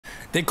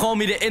They call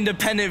me the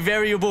independent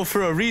variable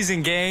for a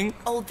reason, gang.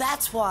 Oh,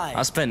 that's why.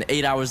 I spend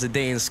 8 hours a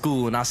day in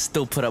school and I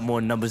still put up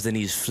more numbers than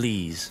these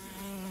fleas.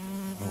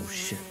 Oh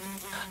shit.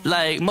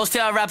 Like, most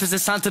of y'all rappers that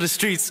signed to the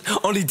streets,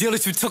 only deal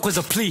that you took was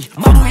a plea.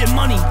 Mabu get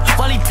money,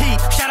 Wally P,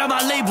 shout out my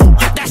label,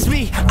 that's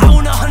me. I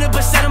own 100%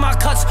 of my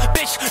cuts,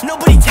 bitch,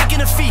 nobody taking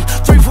a fee.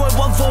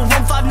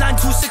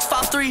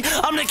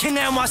 3.14159263, I'm the king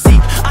of NYC.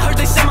 I heard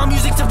they send my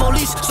music to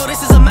police, so this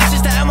is a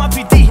message to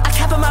NYPD. I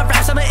cap in my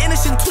raps, I'm an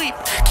innocent tweep.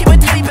 Keep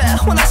a teddy bear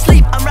when I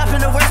sleep. I'm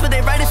rapping the words, but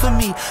they write it for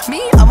me.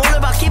 Me, I'm all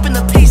about keeping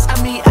the peace. I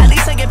mean, at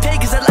least I get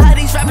paid, cause a lot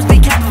of these rappers be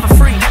capping for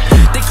free.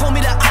 They call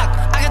me the Ock,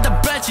 I got the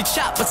bread she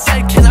chop, but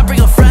said, can I bring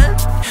a friend?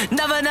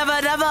 Never,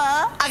 never, never.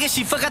 I guess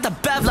she forgot the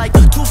bev, like 2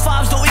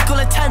 5s don't equal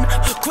a 10.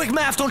 Quick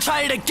math, don't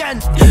try it again.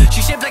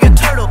 She shaped like a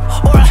turtle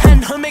or a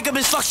hen. Her makeup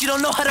is fucked, she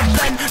don't know how to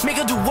blend. Make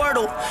her do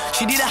Wordle.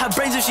 She need to have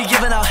brains if she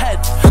giving out head.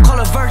 Call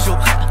her Virgil,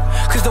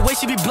 cause the way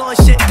she be blowing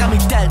shit got me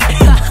dead.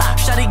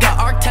 Shawty got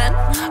arc 10.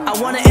 I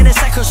want her in a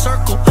second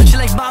circle. She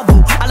like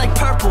Mabu, I like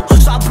purple,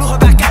 so I blew her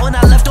back out when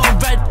I left her on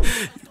red.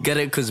 Get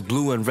it? Cause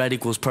blue and red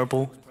equals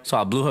purple. So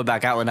I blew her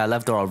back out when I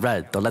left her on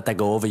red. Don't let that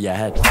go over your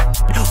head. 1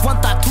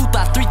 thought, 2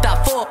 thought, 3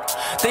 thought, 4.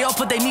 They all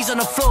put their knees on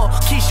the floor.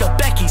 Keisha,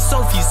 Becky,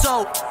 Sophie,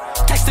 Zoe.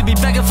 Texted me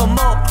begging for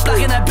more.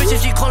 Blocking that bitch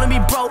and she calling me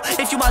bro.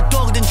 If you my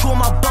dog, then chew on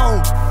my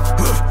bone.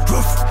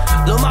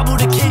 Lil Mabu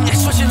the king,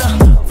 switching the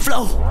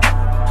flow.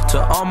 To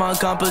all my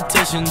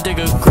competition, dig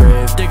a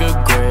grave, dig a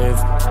grave.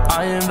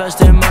 I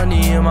invested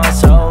money in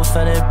myself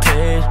and it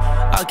paid.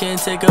 I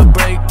can't take a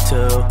break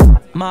till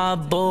my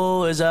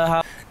bull is a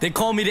house. They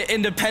call me the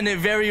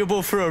independent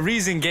variable for a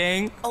reason,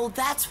 gang. Oh,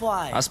 that's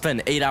why. I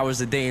spend 8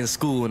 hours a day in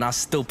school and I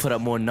still put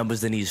up more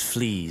numbers than these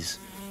fleas.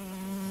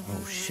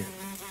 Oh shit.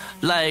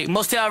 Like,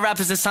 most of y'all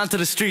rappers that signed to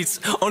the streets,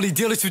 only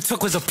deal that you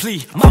took was a plea.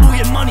 Mabu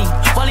get money,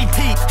 Wally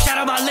P, shout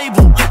out my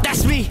label,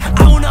 that's me.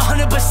 I own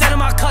 100%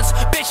 of my cuts,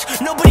 bitch,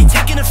 nobody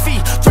taking a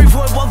fee.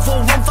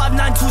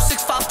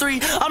 3.14159263,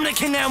 I'm the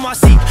king of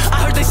NYC.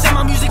 I heard they send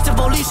my music to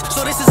police,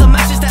 so this is a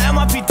message to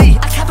NYPD.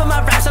 I cap in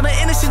my raps, I'm an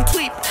innocent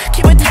tweep.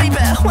 Keep a teddy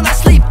bear when I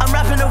sleep. I'm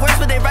rapping the words,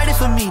 but they write it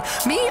for me.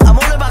 Me, I'm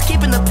all about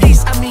keeping the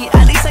peace. I mean,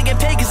 at least I get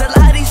paid, cause a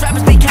lot of these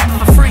rappers be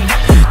capping for free.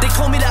 They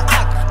call me the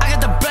Ock, I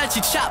got the bread she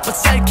chop, but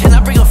said, can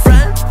I bring a friend?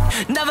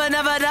 Never,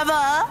 never, never.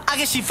 I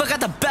guess she forgot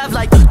the bev,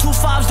 like 2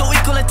 5s don't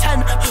equal a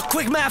 10.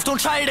 Quick math, don't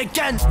try it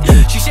again.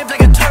 She shaped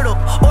like a turtle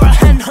or a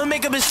hen. Her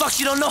makeup is fucked,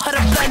 she don't know how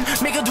to blend.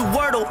 Make her do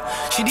Wordle.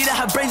 She need to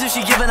have brains if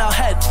she giving out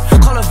head.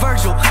 Call her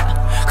Virgil,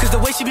 cause the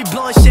way she be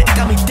blowing shit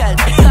got me dead.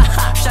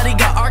 Shawty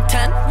got arc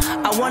 10.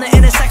 I want her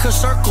in a second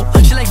circle.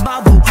 She like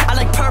Mabu, I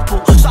like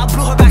purple, so I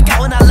blew her back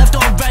out when I left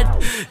her on red.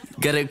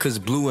 Get it? Cause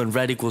blue and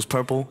red equals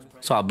purple.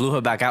 So I blew her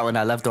back out when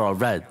I left her on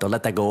red. Don't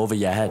let that go over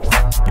your head. 1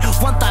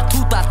 thought,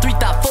 2 thought, 3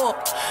 thought, 4.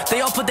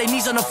 They all put their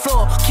knees on the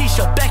floor.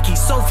 Keisha, Becky,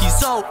 Sophie,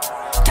 Zoe.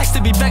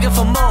 Texted me begging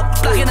for more.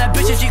 Blocking that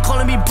bitch and she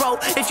calling me bro.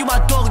 If you my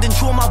dog, then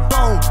chew on my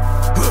bone.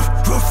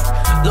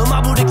 Lil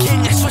Mabu the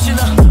king, switching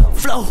the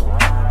flow.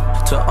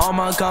 To all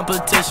my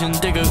competition,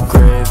 dig a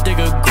grave, dig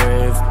a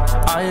grave.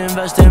 I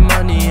invested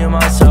money in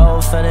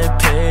myself and it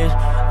paid.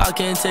 I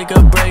can't take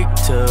a break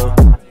till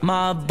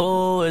my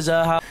bull is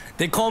a house.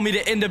 They call me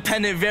the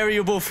independent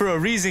variable for a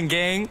reason,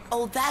 gang.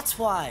 Oh, that's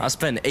why. I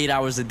spend 8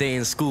 hours a day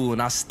in school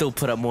and I still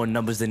put up more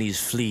numbers than these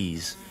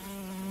fleas.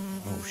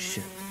 Oh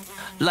shit.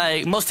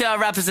 Like, most of y'all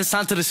rappers that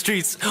signed to the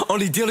streets,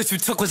 only deal that you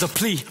took was a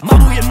plea.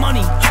 Mabu get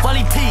money,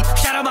 Wally P,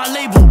 shout out my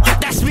label,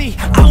 that's me.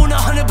 I own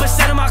 100%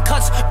 of my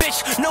cuts,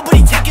 bitch, nobody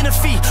taking a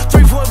fee.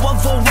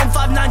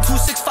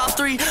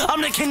 3.14159263,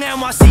 I'm the king of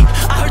NYC.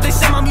 I heard they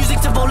send my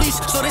music to police,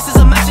 so this is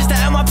a message to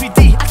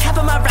NYPD. I cap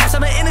in my raps,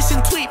 I'm an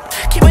innocent tweep.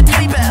 Keep a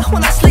teddy bear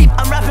when I sleep.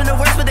 I'm rapping the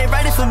words, but they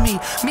write it for me.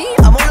 Me,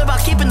 I'm all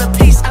about keeping the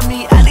peace. I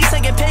mean, at least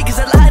I get paid,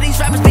 cause a lot of these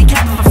rappers be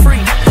capping for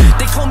free.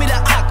 They call me the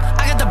Ock,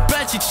 I got the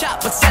bread she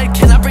chop, but said,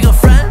 can I bring a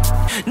friend?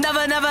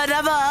 Never, never,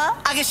 never.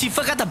 I guess she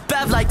forgot the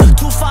bev, like 2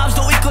 5s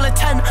don't equal a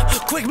 10.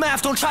 Quick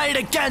math, don't try it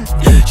again.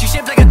 She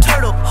shaped like a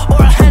turtle or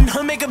a hen.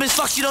 Her makeup is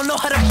fucked, she don't know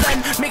how to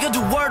blend. Make her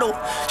do Wordle.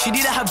 She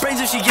need to have brains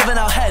if she giving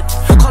out head.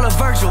 Call her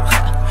Virgil,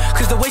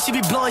 cause the way she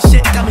be blowing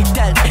shit got me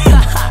dead.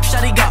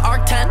 Shawty got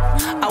arc 10.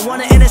 I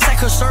want her in a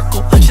second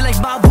circle. She like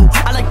Mabu,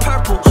 I like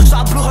purple, so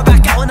I blew her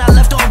back out when I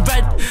left her on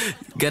red.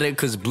 Get it?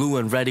 Cause blue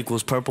and red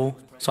equals purple.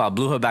 So I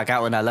blew her back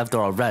out when I left her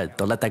on red.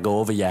 Don't let that go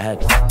over your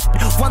head. 1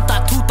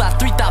 thought, 2 thought,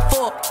 3 thought,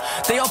 4.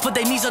 They all put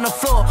their knees on the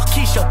floor.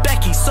 Keisha,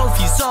 Becky,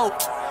 Sophie, Zoe.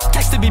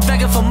 Texted me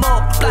begging for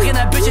more. Blocking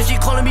that bitch and she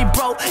calling me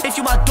bro. If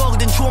you my dog,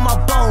 then chew on my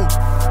bone.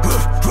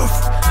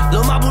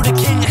 Lil Mabu the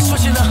king,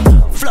 switching the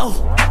flow.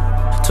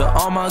 To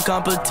all my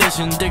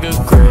competition, dig a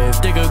grave,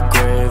 dig a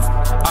grave.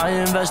 I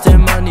invested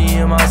money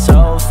in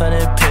myself and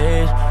it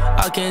paid.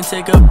 I can't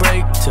take a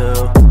break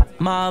till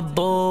my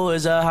bull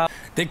is a house.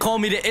 They call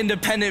me the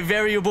independent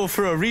variable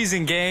for a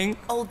reason, gang.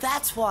 Oh,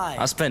 that's why.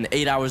 I spend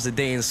 8 hours a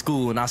day in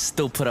school and I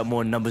still put up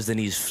more numbers than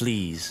these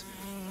fleas.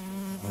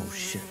 Oh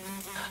shit.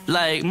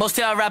 Like, most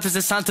of y'all rappers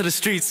that signed to the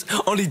streets,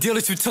 only deal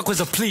that you took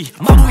was a plea.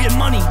 Mabu get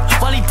money,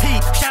 Wally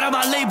P, shout out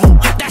my label,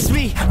 that's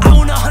me. I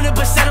own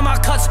 100% of my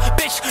cuts,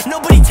 bitch,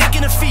 nobody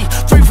taking a fee.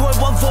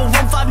 3.1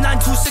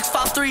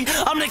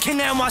 653. I'm the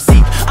king of NYC.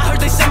 I heard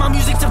they send my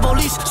music to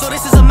police, so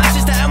this is a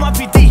message to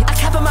NYPD. I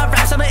cap in my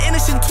raps, I'm an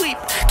innocent tweet.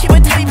 Keep a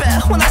teddy bear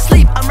when I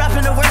sleep. I'm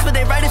rapping the words, but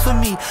they write it for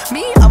me.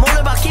 I'm all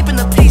about keeping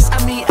the peace.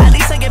 I mean, at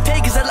least I get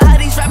paid, cause a lot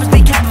of these rappers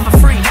be capping for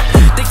free.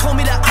 They call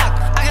me the Ock,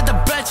 I got the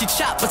bread, she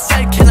chop, but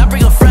said, can I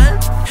bring a friend?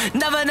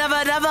 Never,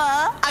 never, never.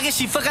 I guess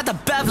she forgot the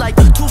bev, like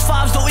 2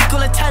 5s don't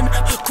equal a 10.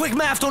 Quick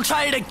math, don't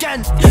try it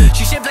again.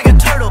 She shaped like a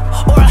turtle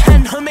or a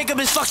hen. Her makeup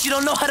is fucked, she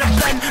don't know how to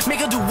blend. Make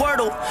her do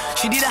Wordle.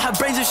 She need to have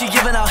brains if she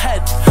giving out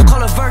head.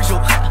 Call her Virgil,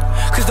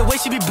 cause the way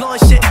she be blowing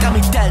shit got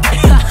me dead.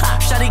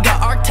 Shawty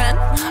got arc 10.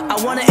 I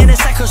wanna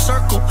intersect her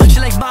circle. She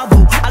like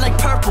Mabu, I like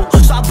purple,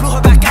 so I blew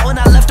her back out when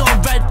I left her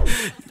on red.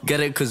 Get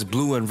it? Cause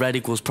blue and red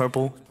equals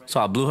purple. So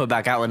I blew her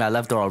back out when I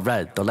left her on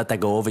red. Don't let that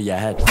go over your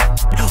head. 1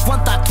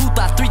 thought, 2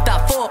 thought, 3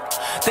 thought, 4.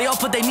 They all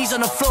put their knees on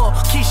the floor.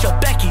 Keisha,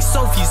 Becky,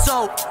 Sophie,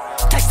 Zoe.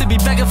 Texted me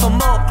begging for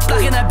more.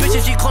 Blocking that bitch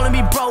if she calling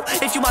me bro.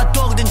 If you my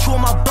dog, then chew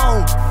on my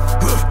bone.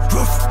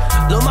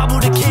 Lil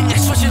Mabu the king,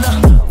 switching the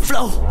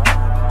flow.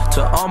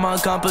 To all my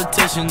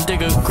competition,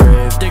 dig a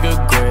grave, dig a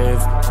grave.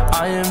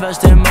 I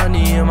invested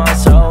money in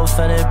myself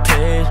and it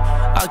paid.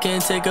 I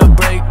can't take a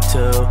break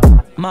till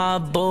my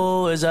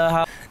bull is a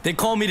house. They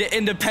call me the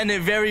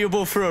independent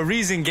variable for a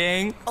reason,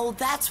 gang. Oh,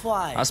 that's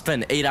why. I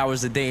spend 8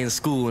 hours a day in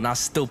school and I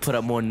still put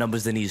up more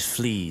numbers than these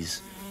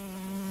fleas.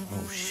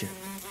 Oh shit.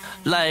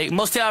 Like,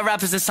 most of y'all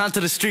rappers that signed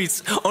to the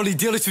streets, only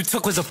deal that you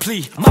took was a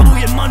plea. Mabu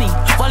get money,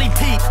 Wally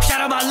P,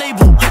 shout out my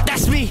label,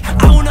 that's me.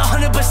 I own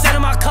 100%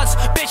 of my cuts,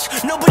 bitch,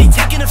 nobody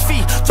taking a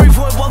fee.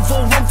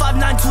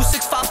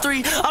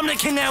 3.14159263. I'm the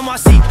king of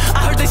NYC.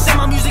 I heard they send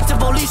my music to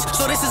police,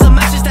 so this is a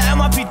message to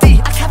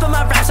NYPD. I cap in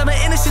my raps, I'm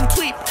an innocent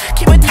tweet.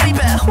 Keep a teddy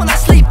bear when I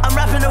sleep. I'm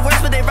rapping the words,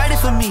 but they write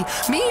it for me.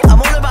 I'm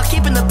all about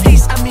keeping the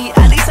peace. I mean,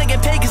 at least I get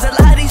paid, cause a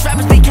lot of these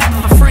rappers be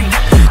capping for free.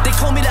 They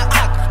call me the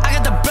Ock, I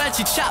got the bread,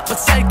 she chop, but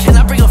said, can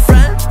I bring a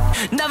friend?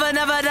 Never,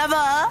 never, never.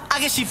 I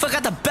guess she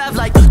forgot the bev,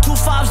 like 2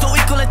 5s don't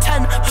equal a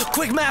 10.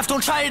 Quick math,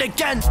 don't try it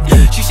again.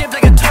 She shaped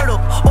like a turtle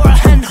or a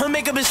hen. Her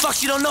makeup is fucked,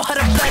 she don't know how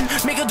to blend.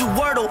 Make her do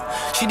Wordle.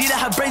 She need to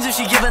have brains if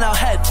she giving out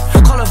head.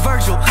 Call her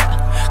Virgil,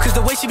 cause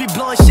the way she be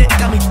blowing shit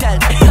got me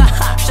dead.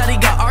 Shawty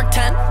got arc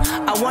 10.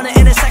 I wanna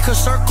intersect her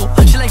circle.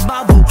 She like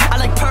Mabu, I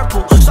like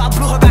purple, so I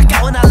blew her back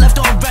out when I left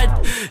her on red.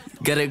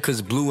 Get it?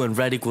 Cause blue and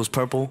red equals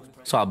purple.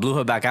 So I blew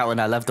her back out when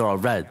I left her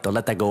on red. Don't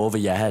let that go over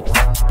your head. 1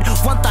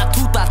 thought,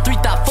 2 thought, 3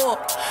 thought, 4.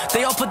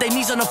 They all put their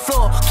knees on the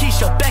floor.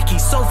 Keisha, Becky,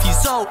 Sophie,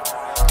 Zoe.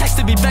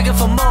 Texted me begging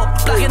for more.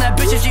 Blocking that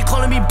bitch if she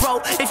calling me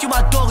bro. If you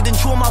my dog, then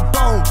chew on my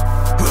bone.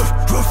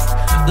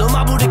 Lil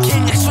Mabu the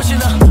king, switching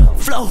the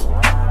flow.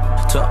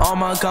 To all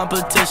my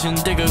competition,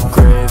 dig a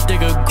grave,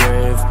 dig a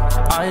grave.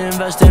 I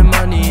invested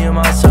money in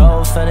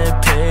myself and it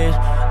paid.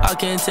 I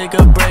can't take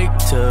a break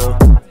till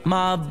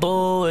my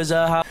bull is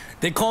a house.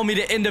 They call me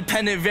the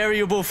independent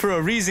variable for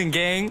a reason,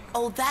 gang.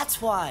 Oh,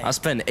 that's why. I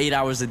spend 8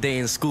 hours a day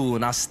in school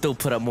and I still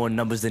put up more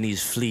numbers than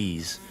these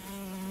fleas.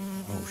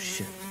 Oh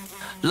shit.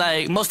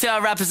 Like, most of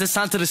y'all rappers that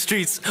signed to the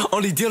streets,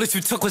 only deal that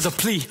you took was a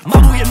plea.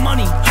 Mabu get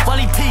money,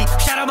 Wally P,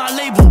 shout out my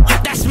label,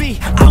 that's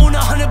me. I own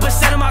 100%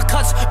 of my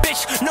cuts,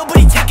 bitch,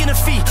 nobody taking a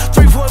fee.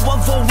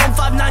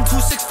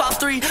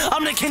 3.14159263.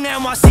 I'm the king of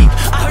NYC.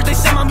 I heard they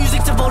send my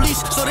music to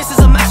police, so this is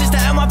a message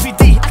to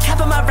NYPD. I cap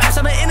in my raps,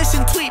 I'm an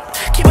innocent tweet.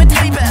 Keep a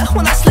teddy bear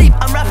when I sleep.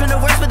 I'm rapping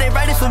the words, but they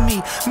write it for me.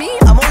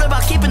 I'm all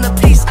about keeping the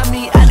peace. I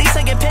mean, at least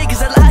I get paid,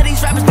 cause a lot of these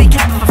rappers be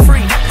capping for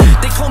free.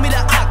 They call me the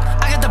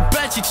Ock, I got the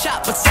bread, she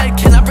chop, but said,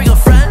 can I bring a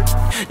friend?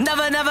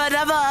 Never, never,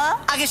 never.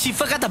 I guess she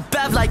forgot the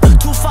bev, like 2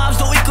 5s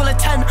don't equal a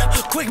 10.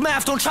 Quick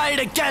math, don't try it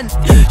again.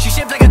 She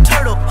shaped like a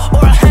turtle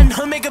or a hen.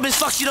 Her makeup is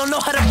fucked, she don't know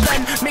how to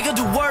blend. Make her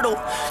do Wordle.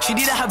 She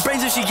need to have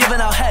brains if she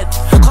giving out head.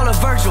 Call her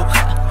Virgil,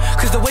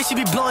 cause the way she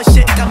be blowing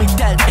shit got me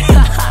dead.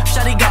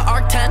 Shawty got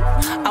arc 10.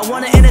 I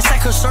wanna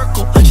intersect her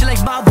circle. She like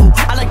Mabu,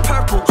 I like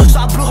purple, so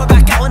I blew her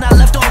back out when I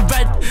left her on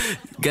red.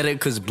 Get it?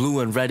 Cause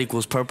blue and red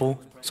equals purple.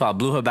 So I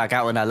blew her back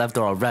out when I left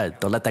her on red.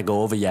 Don't let that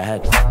go over your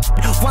head. 1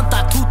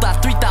 thought, 2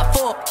 thought, 3 thought,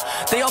 4.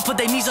 They all put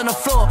their knees on the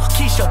floor.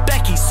 Keisha,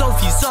 Becky,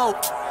 Sophie, Zoe.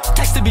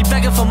 Texted me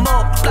begging for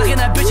more. Blocking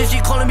that bitch if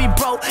she calling me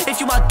bro. If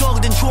you my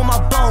dog, then chew on my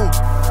bone.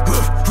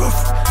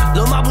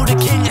 Lil Mabu the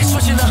king,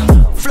 switching the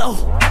flow.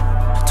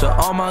 To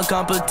all my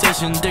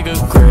competition, dig a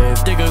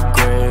grave, dig a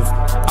grave.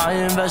 I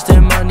invested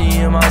money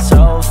in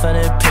myself and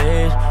it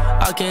paid.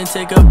 I can't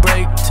take a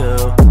break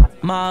till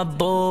my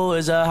bull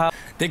is a house.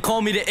 They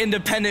call me the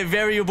independent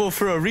variable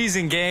for a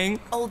reason, gang.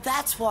 Oh,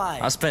 that's why.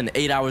 I spend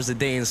 8 hours a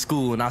day in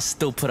school and I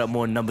still put up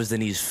more numbers than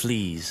these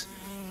fleas.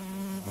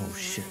 Oh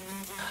shit.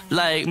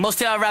 Like, most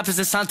of y'all rappers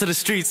that signed to the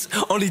streets,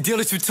 only deal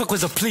that you took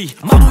was a plea.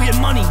 Mabu get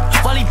money,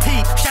 Wally P,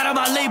 shout out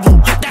my label,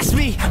 that's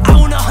me. I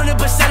own 100%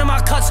 of my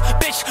cuts,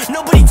 bitch,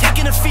 nobody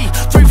taking a fee.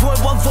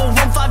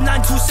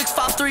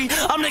 3.14159263.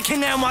 I'm the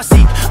king of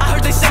NYC. I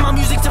heard they send my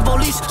music to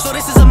police, so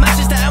this is a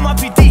message to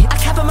NYPD. I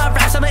cap in my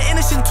raps, I'm an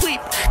innocent tweet.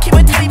 Keep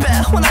a teddy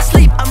bear when I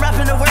sleep. I'm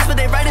rapping the words, but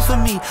they write it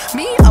for me.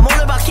 I'm all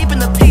about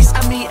keeping the peace.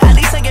 I mean, at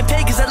least I get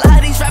paid, cause a lot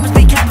of these rappers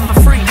be capping for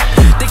free.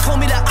 They call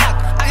me the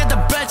Ock, I got the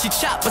bread, she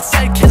chop, but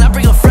said, can I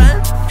bring a friend?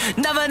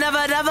 Never, never,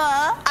 never.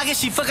 I guess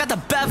she forgot the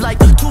bev, like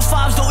 2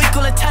 5s don't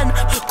equal a 10.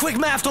 Quick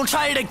math, don't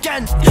try it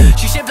again.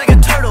 She shaped like a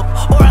turtle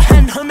or a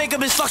hen. Her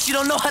makeup is fucked, she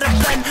don't know how to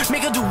blend.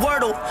 Make her do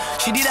Wordle.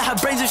 She need to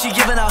have brains if she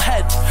giving out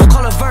head.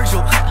 Call her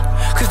Virgil,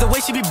 cause the way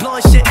she be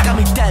blowing shit got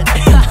me dead.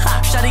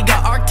 Shawty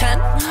got arc 10.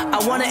 I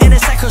want to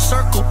intersect her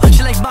circle.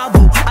 She like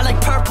Mabu, I like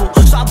purple.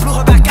 So I blew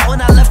her back out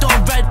when I left her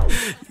on red.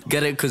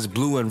 Get it? Cause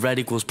blue and red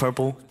equals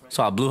purple.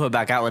 So I blew her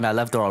back out when I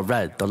left her on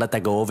red. Don't let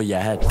that go over your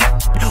head. 1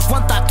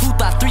 thought, 2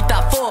 thought, 3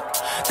 thought, 4.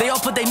 They all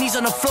put their knees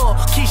on the floor.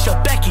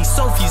 Keisha, Becky,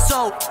 Sophie,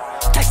 Zoe.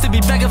 Texted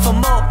me begging for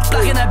more.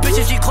 Blocking that bitch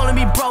if she calling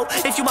me bro.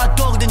 If you my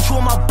dog, then chew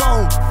on my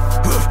bone.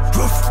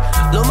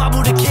 Lil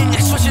Mabu the king,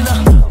 switching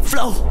the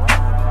flow.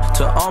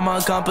 To all my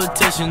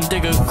competition,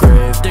 dig a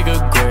grave, dig a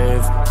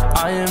grave.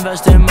 I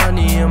invested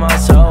money in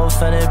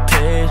myself and it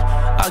paid.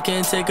 I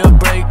can't take a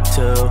break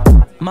till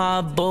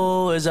my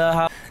boo is a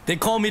house. They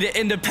call me the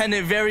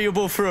independent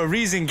variable for a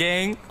reason,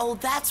 gang. Oh,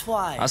 that's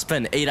why. I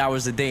spend 8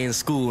 hours a day in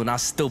school and I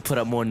still put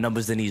up more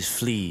numbers than these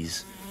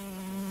fleas.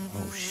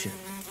 Oh shit.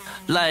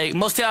 Like,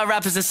 most of y'all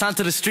rappers that signed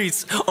to the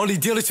streets, only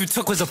dealers we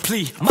took was a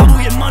plea.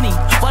 Mabu get money,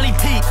 Wally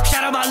P,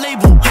 shout out my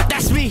label,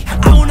 that's me.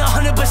 I own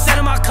 100%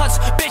 of my cuts,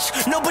 bitch,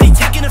 nobody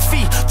taking a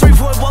fee.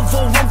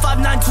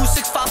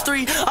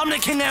 3.14159263, I'm the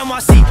king of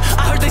NYC.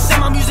 I heard they send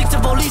my music to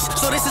police,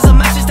 so this is a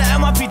message to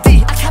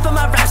NYPD. I cap in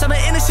my raps, I'm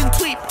an innocent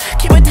tweep.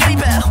 Keep my teddy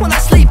bear when I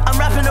sleep. I'm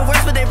rapping the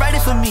words, but they write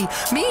it for me.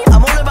 Me,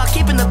 I'm all about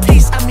keeping the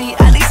peace. I mean,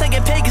 at least I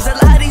get paid, cause a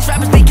lot of these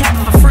rappers be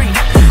capping for free.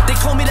 They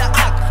call me the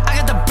Ock, I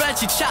got the bread,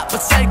 she chop, but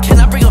said, can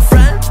I bring a friend?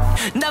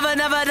 Never,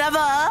 never, never.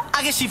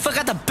 I guess she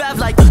forgot the bev,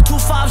 like 2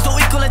 5s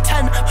don't equal a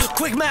 10.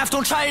 Quick math,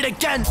 don't try it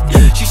again.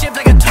 She shaped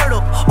like a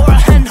turtle or a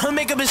hen. Her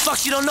makeup is fucked,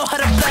 she don't know how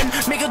to blend.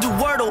 Make her do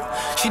Wordle.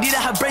 She need to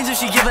have brains if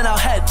she giving out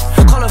head.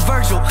 Call her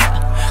Virgil,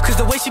 cause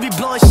the way she be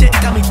blowing shit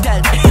got me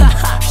dead.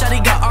 Shawty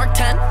got arc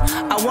 10.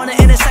 I want to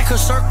intersect her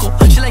circle.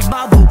 She like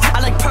Mabu, I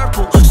like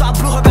purple. So I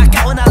blew her back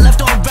out when I left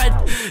her on red.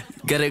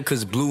 Get it?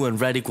 Cause blue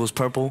and red equals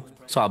purple.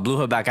 So I blew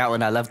her back out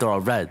when I left her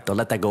on red. Don't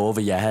let that go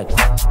over your head. 1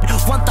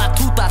 thought,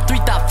 2 thought, 3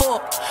 thought,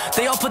 4.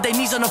 They all put their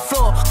knees on the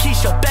floor.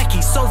 Keisha, Becky,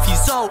 Sophie,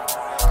 Zoe.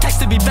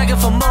 Texted me begging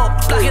for more.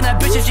 Blocking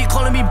that bitch if she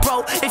calling me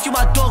bro. If you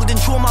my dog, then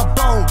chew on my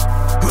bone.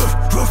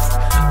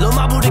 Lil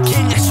Mabu the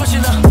king,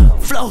 switching the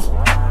flow.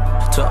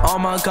 To all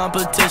my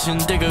competition,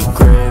 dig a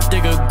grave,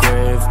 dig a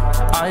grave.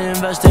 I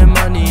invested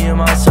money in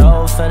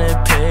myself and it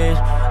paid.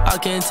 I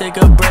can't take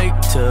a break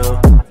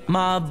till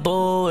my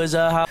boo is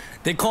a house.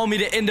 They call me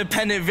the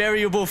independent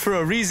variable for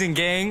a reason,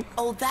 gang.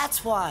 Oh,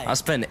 that's why. I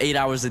spend 8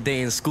 hours a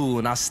day in school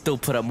and I still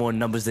put up more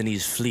numbers than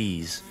these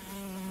fleas.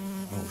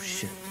 Oh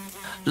shit.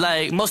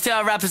 Like, most of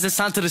y'all rappers that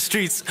signed to the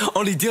streets,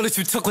 only dealers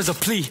we took was a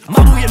plea.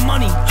 Mabu get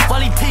money,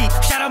 Wally P,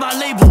 shout out my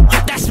label,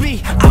 that's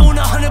me. I own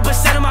 100%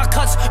 of my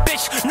cuts,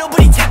 bitch,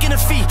 nobody taking a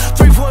fee.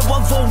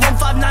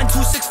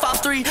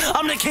 3.14159263,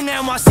 I'm the king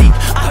of NYC.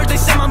 I heard they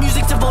send my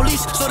music to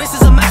police, so this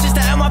is a message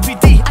to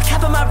NYPD. I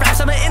cap in my raps,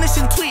 I'm an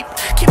innocent tweep.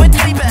 Keep my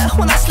teddy bear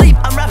when I sleep.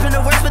 I'm rapping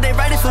the words, but they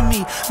write it for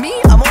me. Me,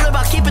 I'm all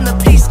about keeping the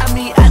peace. I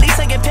mean, at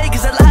least I get paid,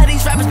 cause a lot of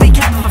these rappers be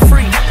capping for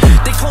free.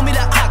 They call me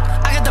the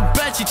Ock, I got the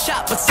bread, she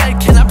chop, but said,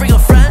 can I bring a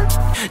friend?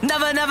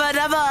 Never, never,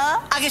 never.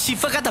 I guess she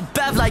forgot the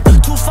bev, like 2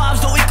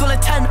 5s don't equal a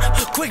 10.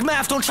 Quick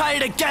math, don't try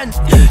it again.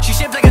 She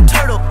shaped like a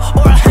turtle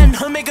or a hen.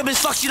 Her makeup is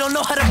fucked, she don't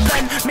know how to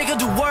blend. Make her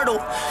do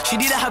Wordle. She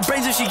need to have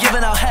brains if she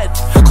giving out head.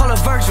 Call her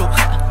Virgil,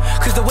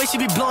 cause the way she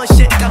be blowing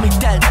shit got me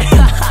dead.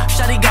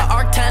 Shawty got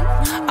arc 10.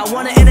 I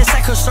want to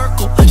intersect her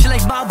circle. She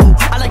like Mabu,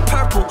 I like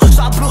purple.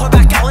 So I blew her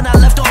back out when I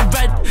left her on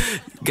red.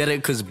 Get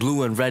it? Cause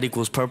blue and red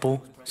equals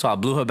purple. So I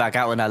blew her back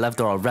out when I left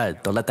her on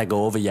red. Don't let that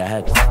go over your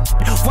head. 1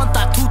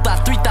 thought, 2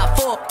 thought, 3 thought,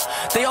 4.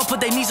 They all put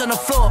their knees on the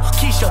floor.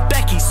 Keisha,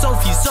 Becky,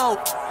 Sophie, Zoe.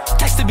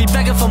 Texted me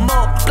begging for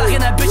more. Blocking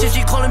that bitch if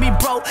she calling me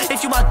bro.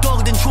 If you my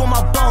dog, then chew on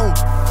my bone.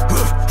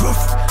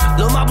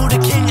 Lil Mabu the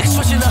king,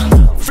 switching the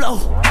flow.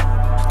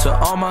 To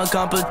all my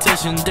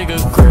competition, dig a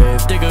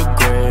grave, dig a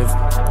grave.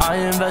 I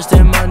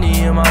invested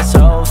money in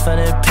myself and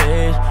it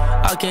paid.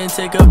 I can't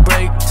take a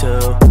break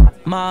till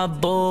my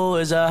boo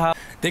is a house.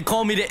 They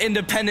call me the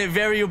independent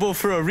variable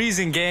for a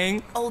reason,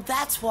 gang. Oh,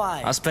 that's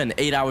why. I spend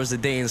 8 hours a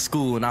day in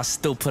school and I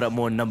still put up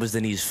more numbers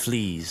than these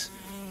fleas.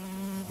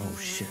 Oh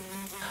shit.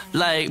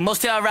 Like,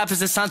 most of y'all rappers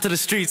that signed to the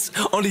streets,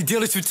 only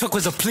dealers we took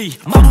was a plea.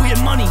 Mabu get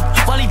money,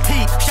 Wally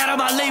P, shout out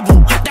my label,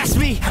 that's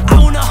me. I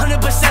own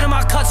 100% of my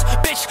cuts,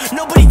 bitch,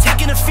 nobody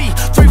taking a fee.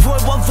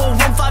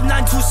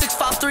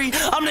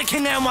 3.14159263, I'm the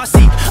king of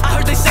NYC. I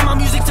heard they send my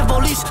music to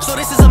police, so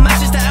this is a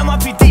message to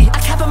NYPD. I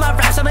cap in my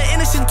raps, I'm an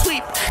innocent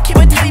tweep. Keep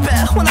my teddy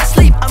bear when I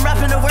sleep. I'm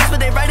rapping the words,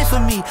 but they write it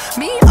for me.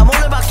 Me, I'm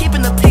all about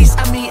keeping the peace.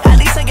 I mean, at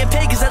least I get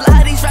paid, cause a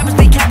lot of these rappers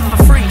be capping for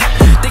free.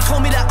 They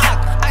call me the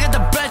Ock, I got the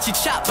bread, she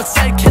chop, but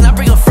said, can I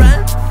bring a friend?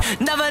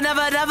 Never,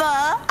 never, never.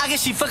 I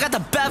guess she forgot the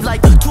bev,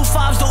 like 2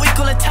 5s don't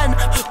equal a 10.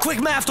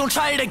 Quick math, don't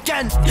try it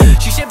again.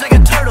 She shaped like a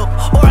turtle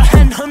or a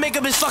hen. Her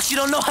makeup is fucked, she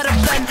don't know how to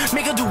blend.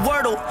 Make her do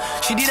Wordle.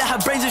 She need to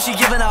have brains if she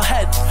giving out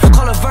head.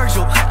 Call her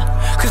Virgil,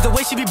 cause the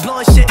way she be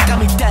blowing shit got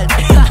me dead.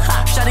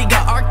 Shawty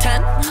got arc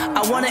 10.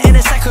 I want to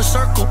intersect her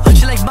circle.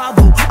 She like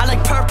Mabu, I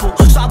like purple.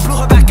 So I blew her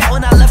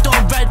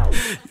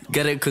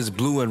Get it? Cause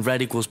blue and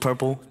red equals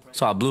purple.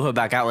 So I blew her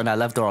back out and I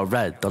left her all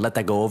red. Don't let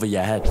that go over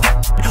your head. 1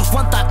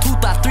 thought, 2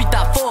 thought, 3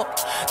 thought, 4.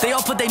 They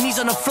all put their knees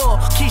on the floor.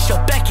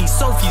 Keisha, Becky,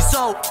 Sophie,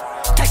 Zoe.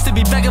 Texted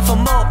me begging for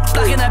more.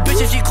 Blocking that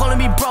bitch and she calling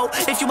me bro.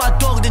 If you my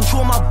dog, then chew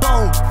on my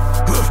bone.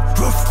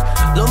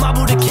 Lil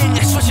Mabu the king,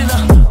 switching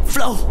the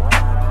flow.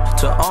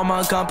 To all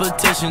my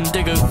competition,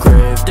 dig a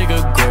grave, dig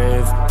a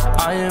grave.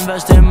 I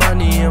invested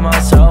money in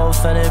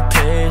myself and it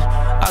paid.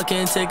 I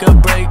can't take a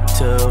break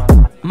till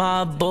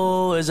my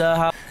boo is a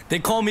house. They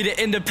call me the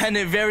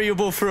independent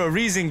variable for a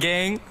reason,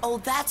 gang. Oh,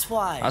 that's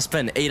why. I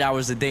spend 8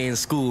 hours a day in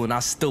school and I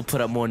still put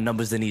up more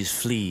numbers than these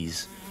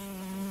fleas.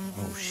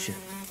 Oh shit.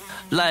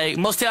 Like,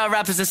 most of y'all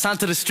rappers that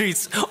signed to the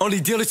streets, only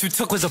deal that you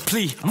took was a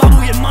plea.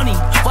 Mabu get money,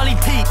 Wally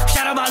P,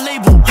 shout out my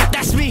label,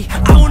 that's me.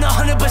 I own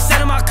 100%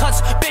 of my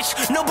cuts, bitch,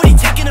 nobody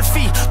taking a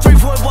fee.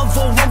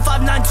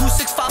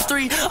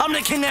 3.14159265 I'm the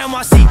king of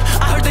NYC.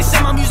 I heard they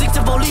send my music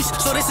to police,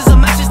 so this is a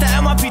message to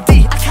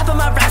NYPD. I cap on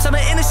my raps, I'm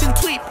an innocent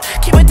tweet.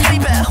 Keep a teddy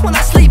bear when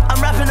I sleep.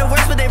 I'm rapping the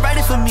words, but they write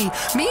it for me.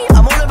 Me,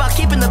 I'm all about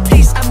keeping the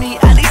peace. I mean,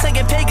 at least I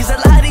get paid, cause a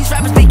lot of these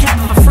rappers be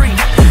capping for free.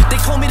 They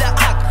call me the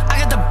Ock,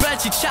 I got the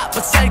bread, she chop,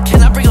 but said,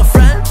 can I bring a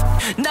friend?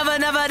 Never,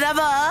 never,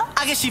 never.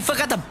 I guess she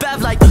forgot the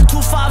bev, like 2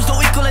 5s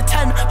don't equal a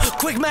 10.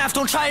 Quick math,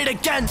 don't try it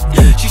again.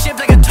 She shaped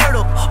like a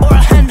turtle or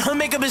a hen. Her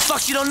makeup is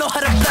fucked, she don't know how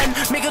to blend.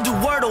 Make her do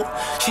Wordle.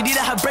 She need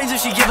to have brains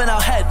if she giving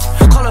out head.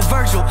 Call her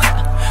Virgil,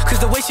 cause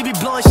the way she be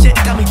blowing shit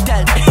got me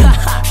dead.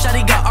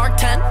 Shawty got arc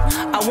 10.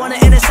 I want her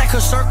in a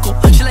second circle.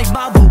 She like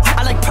Mabu,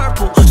 I like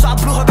purple. So I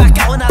blew her back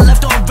out and I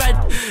left her on red.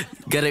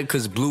 Get it?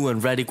 Cause blue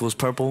and red equals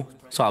purple.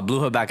 So I blew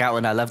her back out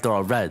and I left her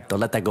all red.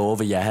 Don't let that go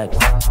over your head. 1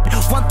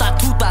 thought,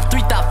 2 thought,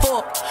 3 thought,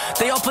 4.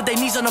 They all put their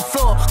knees on the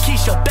floor.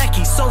 Keisha,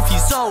 Becky, Sophie,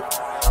 Zoe.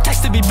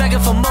 Texted me begging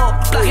for more.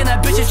 Blocking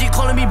that bitch and she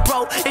calling me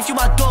bro. If you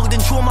my dog, then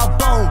chew on my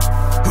bone.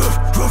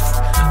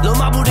 Lil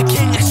Mabu the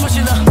king,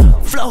 switching the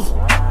flow.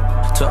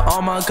 To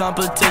all my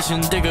competition,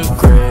 dig a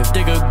grave,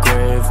 dig a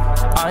grave.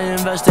 I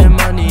invested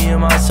money in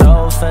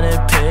myself and it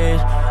paid.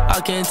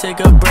 I can't take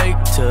a break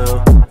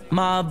till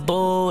my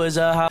boo is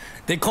a house.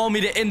 They call me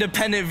the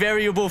independent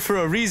variable for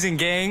a reason,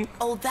 gang.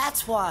 Oh,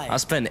 that's why. I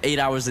spend 8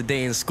 hours a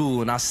day in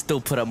school and I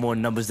still put up more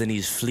numbers than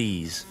these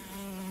fleas.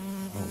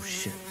 Oh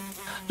shit.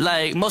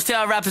 Like, most of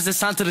y'all rappers that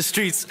signed to the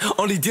streets,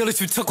 only deal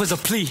that you took was a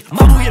plea.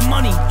 Mabu get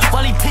money,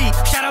 Wally P,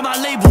 shout out my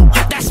label,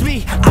 that's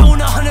me. I own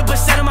 100%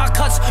 of my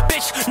cuts,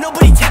 bitch,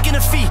 nobody taking a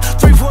fee.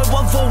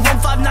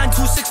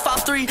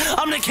 3.14159265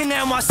 I'm the king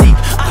of NYC.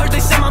 I heard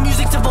they send my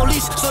music to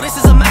police, so this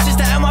is a message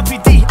to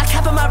NYPD. I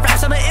cap on my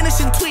raps, I'm an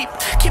innocent tweet.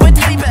 Keep a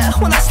teddy bear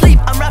when I sleep.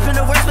 I'm rapping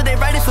the words, but they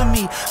write it for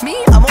me. Me,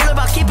 I'm all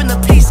about keeping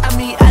the peace. I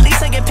mean, at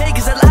least I get paid,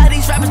 cause a lot of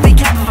these rappers be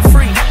capping for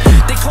free.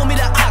 They call me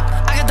the Ock,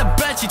 I got the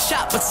bread, she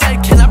chop, but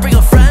said, can I bring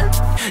a friend?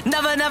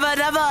 Never, never,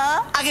 never.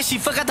 I guess she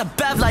forgot the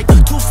bev, like 2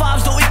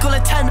 5s don't equal a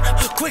 10.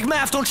 Quick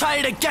math, don't try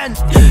it again.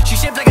 She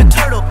shaped like a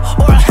turtle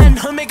or a hen.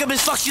 Her makeup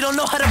is fucked, she don't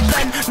know how to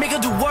blend. Make her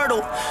do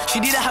Wordle. She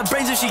need to have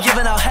brains if she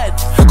giving out head.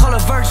 Call her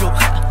Virgil,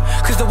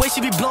 cause the way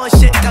she be blowing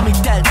shit got me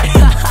dead.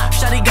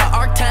 Shawty got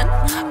arc 10.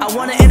 I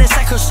want her in a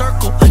second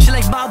circle. She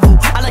like Mabu,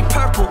 I like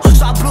purple.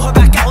 So I blew her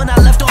back out and I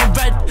left her on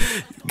red.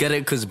 Get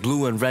it? Cause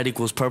blue and red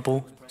equals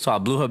purple. So I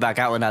blew her back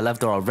out and I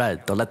left her all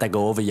red. Don't let that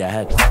go over your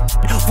head. 1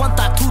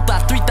 thought, 2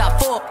 thought, 3 thought,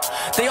 4.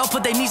 They all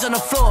put their knees on the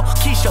floor.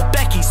 Keisha,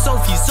 Becky,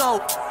 Sophie, Zoe.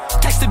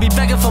 Texted me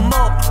begging for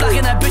more.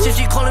 Blocking that bitch and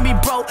she calling me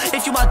bro.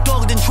 If you my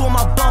dog, then chew on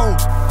my bone.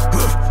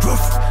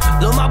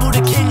 Lil Mabu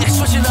the king,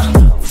 switching the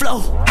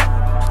flow.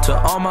 To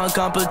all my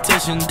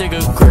competition, dig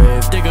a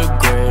grave, dig a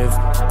grave.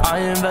 I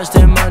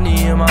invested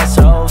money in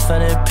myself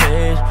and it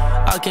paid.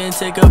 I can't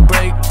take a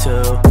break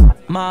till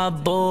my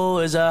boo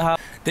is a house.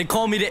 They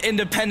call me the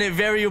independent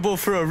variable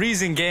for a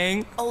reason,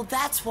 gang. Oh,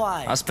 that's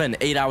why. I spend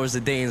 8 hours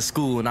a day in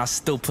school and I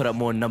still put up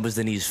more numbers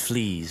than these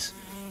fleas.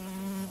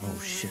 Oh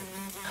shit.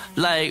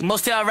 Like,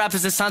 most of y'all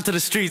rappers that signed to the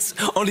streets,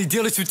 only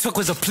deal that you took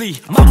was a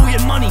plea. Mabu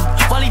get money,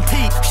 Wally P,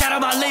 shout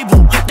out my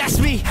label, that's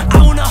me.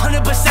 I own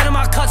 100% of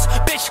my cuts,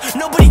 bitch,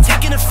 nobody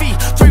taking a fee.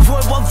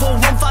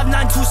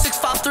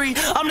 3.14159265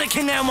 I'm the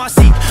king of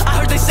NYC. I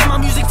heard they send my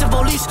music to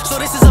police, so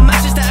this is a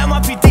message to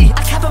NYPD.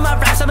 I cap on my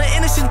raps, I'm an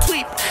innocent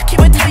tweet.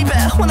 Keep a teddy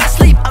bear when I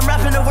sleep. I'm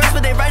rapping the words,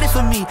 but they write it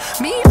for me.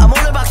 Me, I'm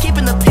all about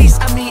keeping the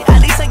peace. I mean, at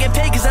least I get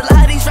paid, cause a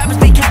lot of these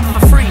rappers be capping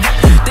for free.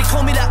 They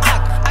call me the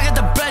Ock, I got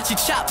the bread, she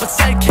chop, but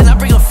said, can I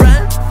bring a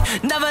friend?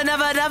 Never,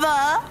 never, never.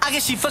 I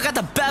guess she forgot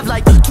the bev,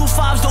 like 2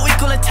 5s don't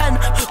equal a 10.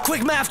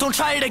 Quick math, don't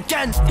try it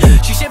again.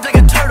 She shaped like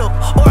a turtle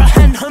or a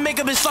hen. Her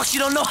makeup is fucked, she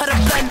don't know how to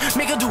blend.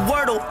 Make her do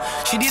Wordle.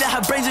 She need to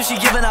have brains if she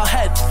giving out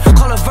head.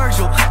 Call her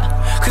Virgil,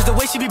 cause the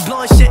way she be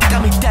blowing shit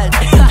got me dead.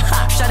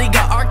 Shawty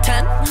got arc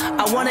 10.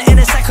 I want her in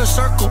a second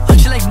circle.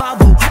 She like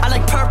Mabu, I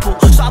like purple.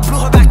 So I blew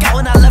her back out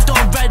and I left her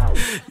on red.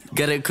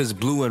 Get it? Cause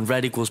blue and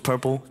red equals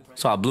purple.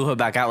 So I blew her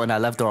back out and I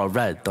left her all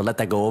red. Don't let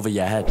that go over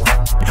your head. 1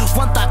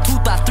 thought, 2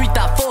 thought, 3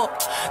 thought, 4.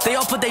 They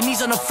all put their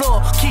knees on the floor.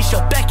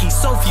 Keisha, Becky,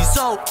 Sophie,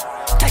 Zoe.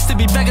 Texted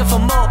me begging for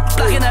more.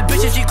 Blocking that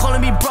bitch and she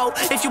calling me bro.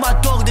 If you my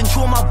dog, then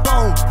chew on my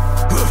bone.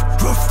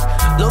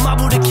 Lil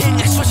Mabu the king,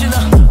 switching the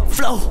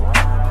flow.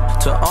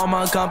 To all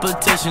my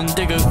competition,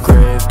 dig a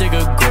grave, dig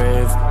a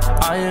grave.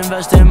 I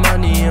invested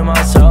money in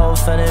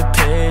myself and it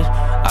paid.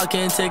 I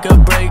can't take a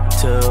break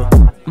till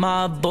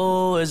my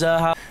boo is a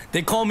house.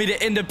 They call me the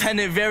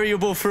independent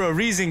variable for a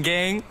reason,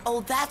 gang.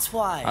 Oh, that's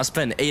why. I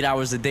spend 8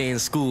 hours a day in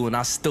school and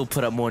I still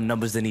put up more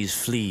numbers than these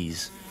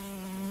fleas.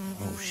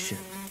 Oh shit.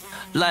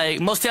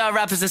 Like, most of y'all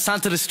rappers that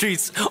signed to the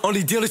streets,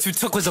 only deal that you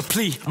took was a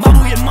plea.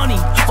 Mabu get money,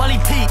 Wally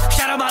P,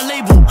 shout out my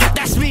label,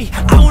 that's me.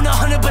 I own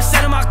 100%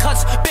 of my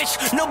cuts, bitch,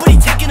 nobody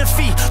taking a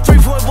fee.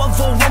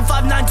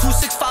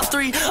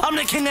 3.14159263, I'm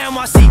the king of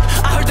NYC.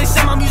 I heard they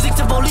send my music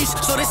to police,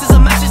 so this is a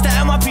message to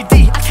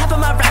NYPD. I cap in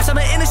my raps, I'm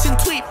an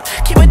innocent tweep.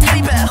 Keep my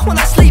teddy bear when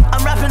I sleep.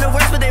 I'm rapping the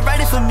words, but they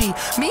write it for me.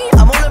 Me,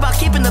 I'm all about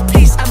keeping the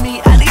peace. I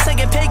mean, at least I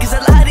get paid, cause a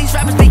lot of these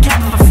rappers be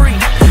capping for free.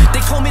 They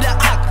call me the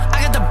Ock,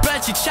 I got the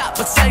bread, she chop,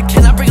 but said,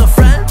 can I bring a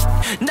friend?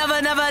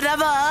 Never, never,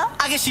 never.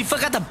 I guess she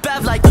forgot the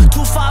bev, like 2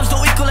 5s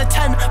don't equal a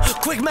 10.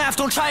 Quick math,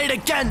 don't try it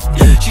again.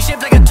 She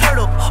shaped like a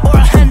turtle or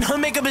a hen. Her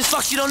makeup is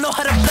fucked, she don't know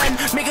how to blend.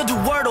 Make her do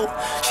Wordle.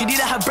 She need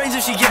to have brains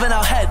if she giving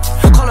out head.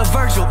 Call her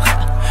Virgil,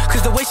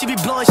 cause the way she be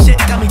blowing shit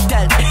got me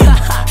dead.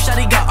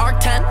 Shawty got arc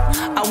 10.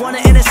 I wanna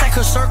intersect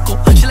her circle.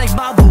 She like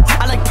Mabu,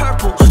 I like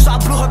purple, so I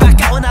blew her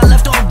back out when I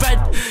left her on red.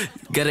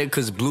 Get it?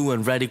 Cause blue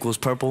and red equals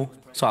purple.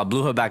 So I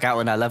blew her back out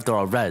when I left her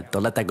on red.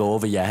 Don't let that go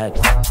over your head.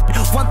 1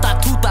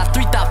 thought, 2 thought,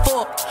 3 thought,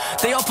 4.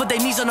 They all put their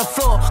knees on the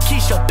floor.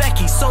 Keisha,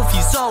 Becky,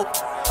 Sophie, Zoe.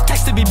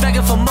 Texted me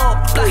begging for more.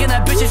 Blocking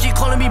that bitch if she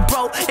calling me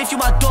bro. If you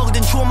my dog,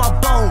 then chew on my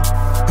bone.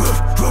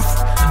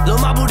 Lil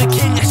Mabu the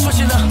king,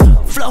 switching the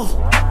flow.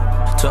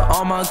 To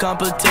all my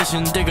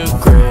competition, dig a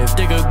grave,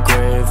 dig a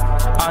grave.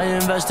 I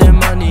invested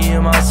money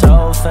in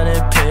myself and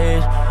it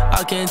paid.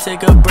 I can't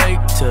take a break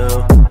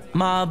till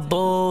my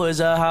boo is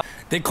a house.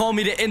 They call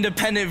me the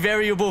independent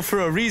variable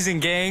for a reason,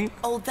 gang.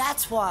 Oh,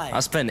 that's why.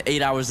 I spend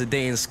 8 hours a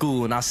day in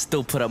school and I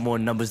still put up more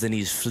numbers than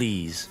these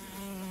fleas.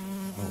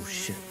 Oh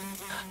shit.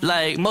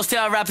 Like, most of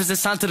y'all rappers that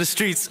signed to the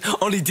streets,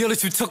 only deal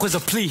that you took was a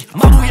plea.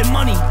 Mabu get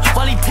money,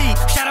 Wally P,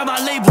 shout out my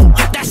label,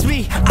 that's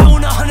me. I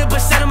own 100%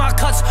 of my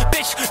cuts,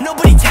 bitch,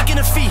 nobody taking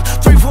a fee.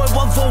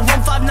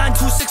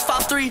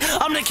 3.14159263,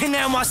 I'm the king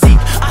of NYC.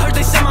 I heard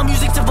they send my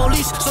music to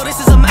police, so this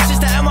is a message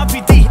to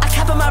NYPD. I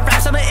cap in my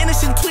raps, I'm an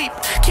innocent tweep.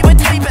 Keep my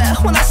teddy bear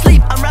when I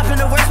sleep. I'm rapping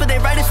the words, but they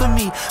write it for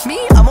me. Me,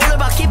 I'm all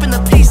about keeping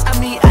the peace. I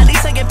mean, at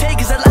least I get paid,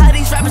 cause a lot of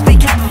these rappers be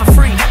capping for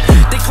free.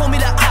 They call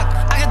me the Ock,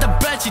 I got the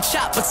bread, she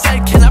chop, but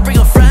said, can I bring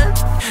a friend?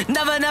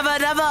 Never, never,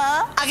 never.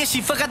 I guess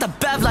she forgot the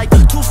bev, like 2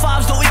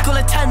 5s don't equal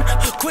a 10.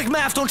 Quick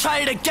math, don't try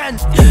it again.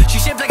 She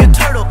shaped like a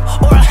turtle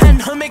or a hen.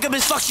 Her makeup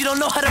is fucked, she don't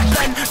know how to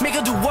blend. Make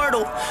her do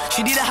Wordle.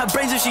 She need to have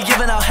brains if she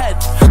giving out head.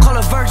 Call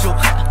her Virgil,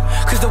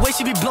 cause the way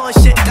she be blowing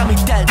shit got me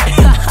dead.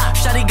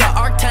 Shawty got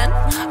arc 10.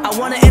 I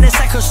wanna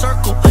intersect her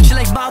circle. She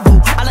like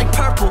Mabu, I like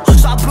purple,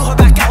 so I blew her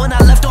back out when I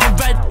left her on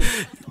red.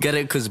 Get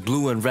it? Cause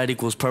blue and red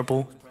equals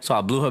purple. So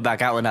I blew her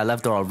back out when I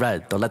left her on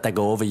red. Don't let that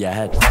go over your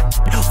head. 1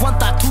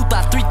 thought, 2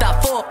 thought, 3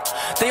 thought, 4.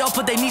 They all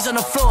put their knees on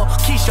the floor.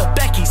 Keisha,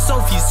 Becky,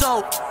 Sophie,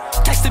 Zoe.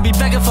 Texted me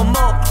begging for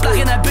more.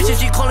 Blocking that bitch if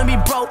she calling me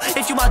bro.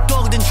 If you my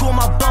dog, then chew on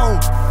my bone.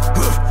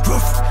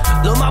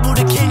 Lil Mabu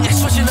the king,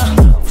 switching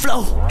the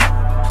flow.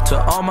 To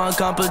all my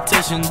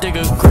competition, dig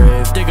a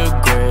grave, dig a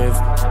grave.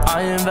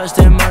 I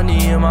invested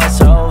money in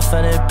myself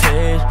and it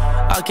paid.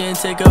 I can't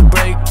take a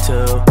break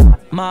till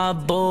my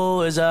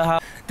boo is a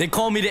house. They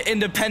call me the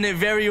independent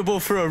variable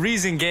for a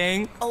reason,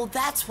 gang. Oh,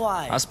 that's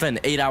why. I spend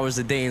 8 hours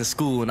a day in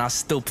school and I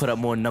still put up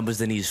more numbers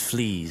than these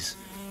fleas.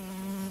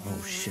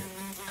 Oh shit.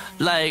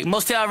 Like,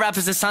 most of y'all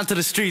rappers that signed to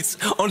the streets,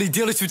 only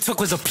deal that you took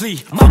was a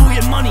plea. Mabu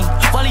get money,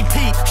 Wally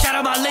P, shout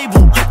out my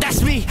label,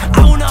 that's me.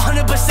 I own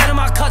 100% of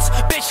my cuts,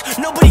 bitch,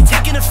 nobody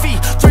taking a fee.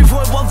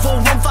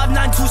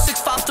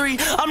 3.14159263,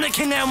 I'm the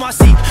king of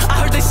NYC.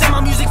 I heard they send my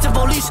music to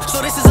police,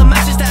 so this is a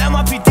message to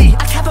NYPD.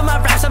 I cap in my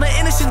raps, I'm an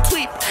innocent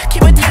tweep.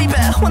 Keep my teddy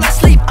bear when I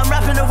sleep. I'm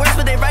rapping the words,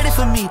 but they write it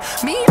for me.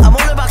 Me, I'm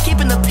all about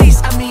keeping the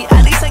peace. I mean,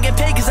 at least I get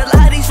paid, cause a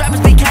lot of these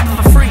rappers be capping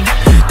for free.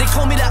 They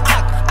call me the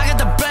Ock, I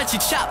got the bread, she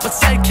chop, but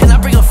said, can I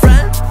bring a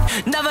friend?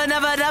 Never,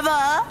 never, never.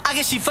 I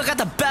guess she forgot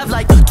the bev,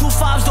 like 2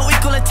 5s don't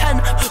equal a 10.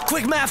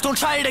 Quick math, don't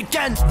try it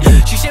again.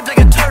 She shaped like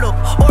a turtle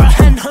or a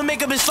hen. Her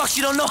makeup is fucked,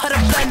 she don't know how to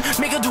blend.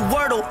 Make her do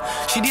Wordle.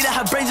 She need to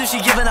have brains if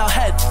she giving out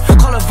head.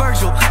 Call her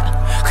Virgil,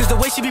 cause the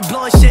way she be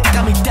blowing shit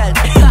got me dead.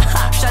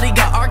 Shawty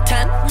got arc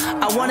 10.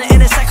 I wanna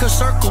intersect her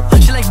circle.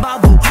 She like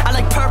Mabu, I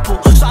like purple,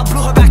 so I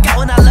blew her back out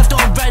when I left her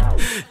on red.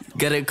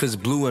 Get it? Cause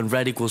blue and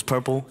red equals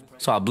purple.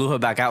 So I blew her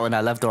back out when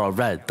I left her on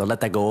red. Don't let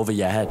that go over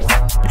your head. 1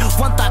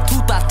 thought,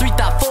 2 thought, 3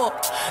 thought, 4.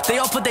 They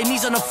all put their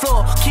knees on the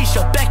floor.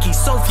 Keisha, Becky,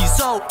 Sophie,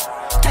 Zoe.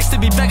 Texted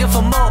me begging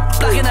for more.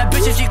 Blocking that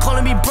bitch if she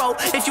calling me bro.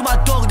 If you my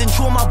dog, then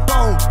chew on my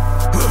bone.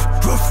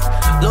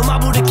 Lil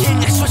Mabu the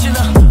king, switching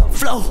the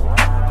flow.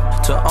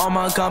 To all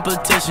my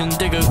competition,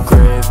 dig a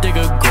grave, dig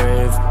a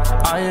grave.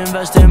 I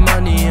invested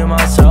money in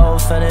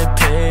myself and it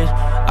paid.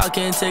 I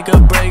can't take a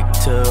break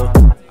till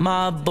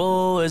my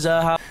boo is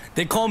a house.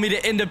 They call me the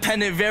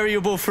independent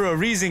variable for a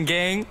reason,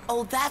 gang.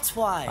 Oh, that's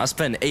why. I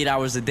spend 8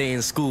 hours a day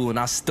in school and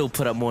I still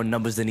put up more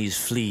numbers than these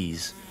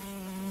fleas.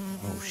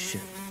 Oh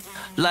shit.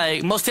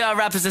 Like most of y'all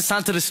rappers that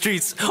signed to the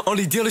streets,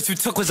 only dealers we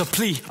took was a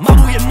plea.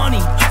 Mabu get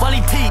money, Wally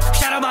P,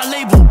 shout out my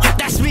label,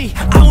 that's me.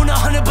 I own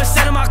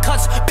 100% of my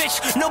cuts, bitch,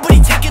 nobody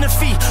taking a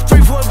fee.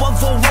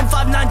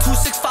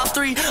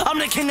 3.14159263, I'm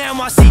the king of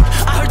NYC.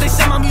 I heard they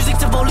send my music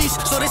to police,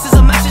 so this is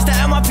a message to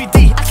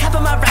NYPD. I cap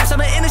in my raps,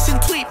 I'm an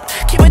innocent tweep.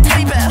 Keep my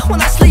teddy bear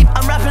when I sleep.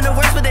 I'm rapping the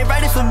words, but they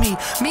write it for me.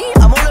 Me,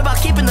 I'm all about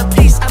keeping the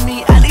peace. I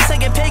mean, at least I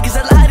get paid, cause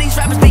a lot of these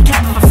rappers be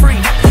capping for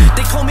free.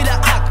 They call me the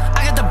Ock,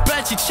 I got the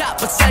bread, she chop,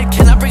 but said,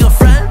 can I bring a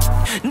friend?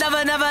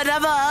 Never, never,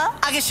 never.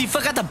 I guess she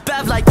forgot the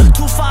bev, like 2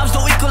 5s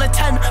don't equal a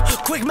 10.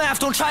 Quick math,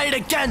 don't try it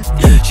again.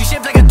 She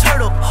shaped like a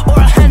turtle or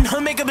a hen.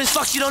 Her makeup is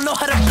fucked, she don't know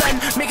how to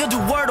blend. Make her do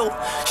Wordle.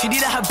 She need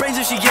to have brains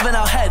if she giving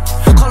out head.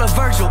 Call her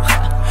Virgil,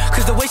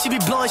 cause the way she be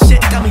blowing shit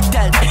got me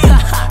dead.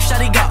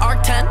 Shawty got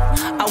arc 10,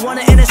 I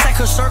wanna intersect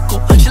her circle.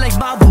 She like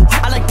Mabu,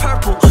 I like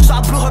purple, so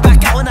I blew her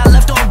back out when I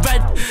left her on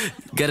red.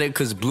 Get it,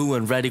 cause blue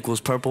and red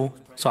equals purple.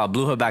 So I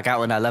blew her back out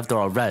when I left her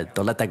on red.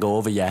 Don't let that go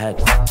over your head.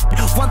 1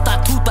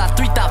 thought, 2 thought,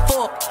 3 thought,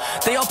 4.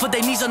 They all put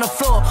their knees on the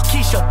floor.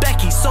 Keisha,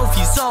 Becky,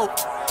 Sophie, Zoe.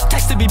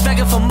 Texted me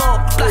begging for more.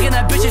 Blocking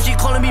that bitch if she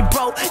calling me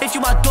bro. If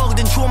you my dog,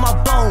 then chew on my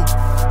bone.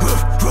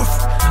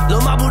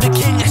 Lil Mabu the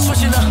king,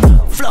 switching the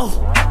flow.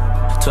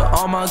 To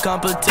all my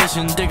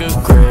competition, dig a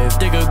grave,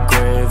 dig a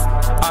grave.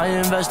 I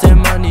invested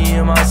money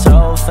in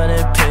myself and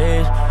it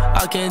paid.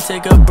 I can't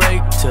take a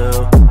break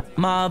till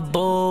my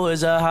bull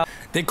is a house.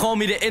 They call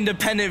me the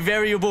independent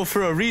variable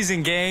for a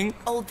reason, gang.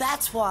 Oh,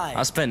 that's why.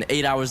 I spend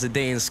 8 hours a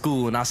day in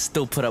school and I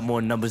still put up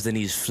more numbers than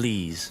these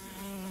fleas.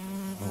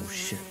 Oh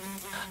shit.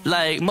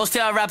 Like most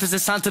of y'all rappers that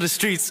signed to the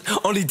streets,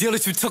 only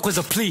dealers we took was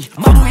a plea.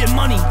 Mabu get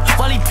money,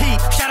 Wally P,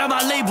 shout out my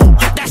label,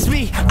 that's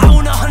me. I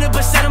own 100%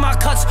 of my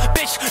cuts,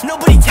 bitch,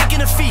 nobody taking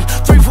a fee.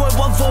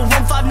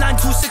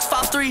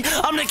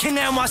 3.14159263, I'm the king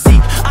of NYC.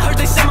 I heard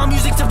they send my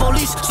music to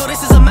police, so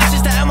this is a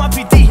message to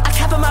NYPD. I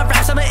cap in my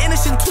raps, I'm an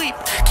innocent tweep.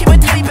 Keep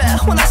my teddy bear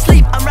when I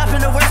sleep. I'm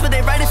rapping the words, but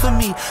they write it for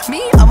me.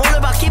 Me, I'm all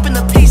about keeping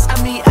the peace. I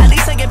mean, at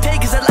least I get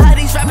paid, cause a lot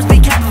of these rappers be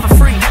capping for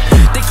free.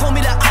 They call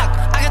me the Ock,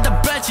 I got the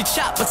bread, she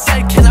chop, but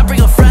said, can I bring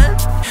a friend?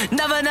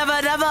 Never,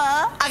 never, never.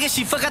 I guess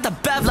she forgot the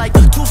bev, like 2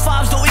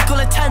 5s don't equal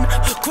a 10.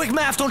 Quick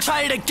math, don't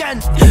try it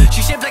again.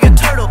 She shaped like a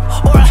turtle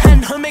or a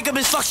hen. Her makeup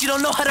is fucked, she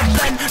don't know how to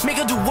blend. Make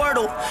her do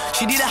Wordle.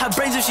 She need to have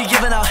brains if she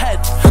giving out head.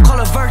 Call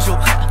her Virgil,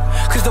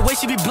 cause the way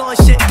she be blowing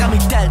shit got me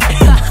dead.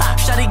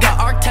 Shawty got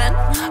arc 10,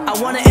 I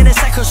wanna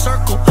intersect her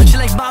circle. She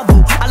like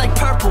Mabu, I like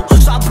purple,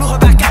 so I blew her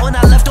back out when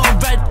I left her on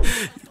red.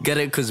 Get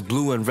it, cause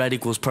blue and red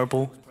equals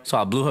purple. So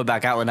I blew her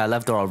back out when I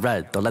left her on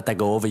red. Don't let that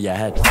go over your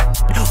head. 1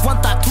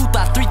 thought, 2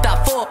 thought, 3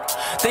 thought, 4.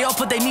 They all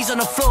put their knees on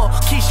the floor.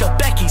 Keisha,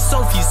 Becky,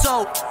 Sophie,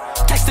 Zoe.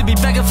 Texted me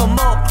begging for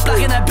more.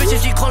 Blocking that bitch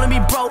if she calling me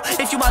bro.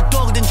 If you my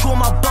dog, then chew on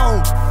my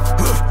bone.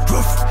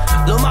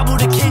 Lil Mabu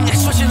the king,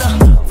 switching the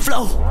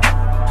flow.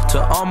 To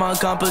all my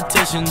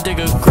competition, dig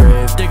a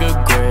grave, dig a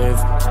grave.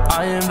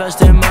 I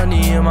invested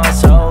money in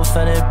myself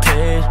and it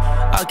paid.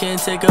 I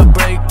can't take a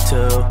break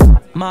till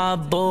my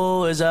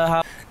bull is a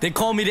house. They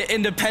call me the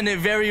independent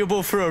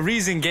variable for a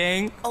reason,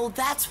 gang. Oh,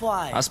 that's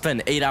why. I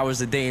spend 8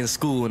 hours a day in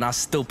school and I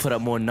still put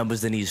up more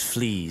numbers than these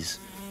fleas.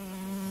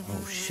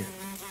 Oh shit.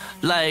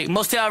 Like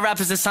most of y'all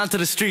rappers that signed to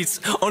the streets,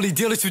 only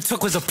dealers we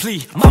took was a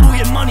plea. Mabu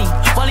get money,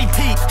 Wally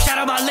P, shout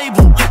out my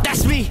label,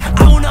 that's me.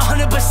 I own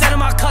 100% of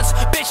my cuts,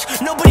 bitch,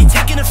 nobody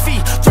taking a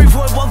fee.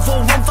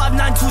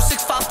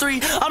 3.14159263,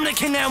 I'm the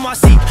king of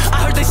NYC.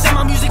 I heard they send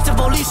my music to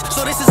police,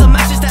 so this is a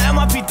message to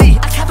NYPD.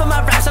 I cap in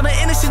my raps, I'm an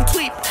innocent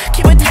tweep.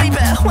 Keep my teddy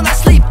bear when I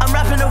sleep. I'm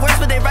rapping the words,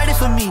 but they write it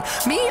for me.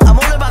 Me, I'm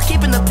all about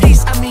keeping the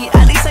peace. I mean,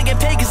 at least I get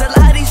paid, cause a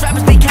lot of these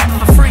rappers be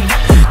capping for free.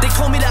 They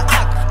call me the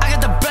Ock, I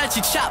got the bread, she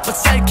chop, but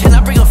said, can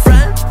I bring a friend?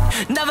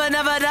 Never,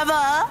 never, never.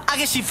 I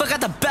guess she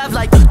forgot the bev,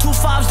 like 2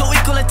 5s don't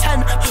equal a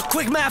 10.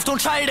 Quick math, don't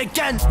try it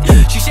again.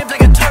 She shaped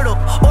like a turtle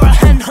or a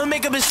hen. Her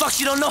makeup is fucked,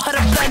 she don't know how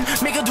to blend.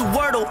 Make her do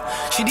Wordle.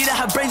 She need to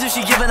have brains if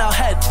she giving out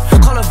head.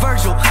 Call her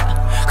Virgil,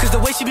 cause the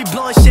way she be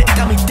blowing shit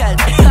got me dead.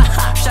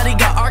 Shawty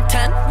got arc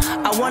 10,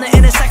 I wanna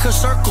intersect her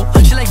circle.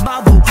 She like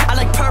Mabu, I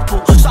like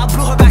purple, so I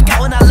blew her back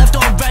out when I left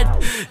her on red.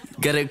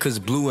 Get it, cause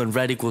blue and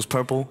red equals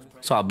purple.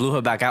 So I blew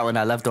her back out when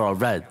I left her on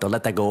red. Don't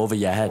let that go over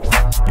your head. 1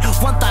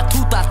 thought,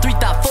 2 thought, 3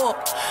 thought, 4.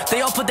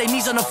 They all put their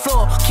knees on the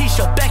floor.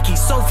 Keisha, Becky,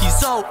 Sophie,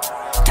 Zoe.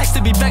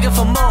 Texted me begging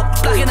for more.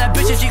 Blocking that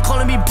bitch if she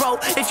calling me bro.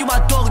 If you my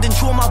dog, then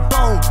chew on my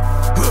bone.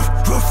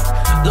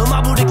 Lil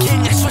Mabu the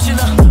king, switching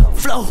the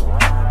flow.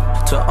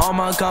 To all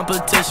my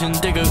competition,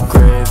 dig a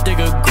grave, dig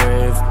a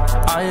grave.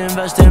 I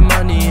invested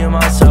money in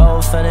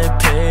myself and it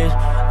paid.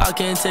 I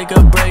can't take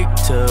a break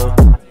till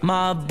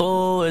my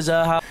bull is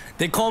a house.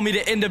 They call me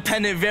the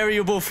independent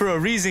variable for a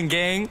reason,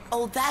 gang.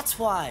 Oh, that's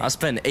why. I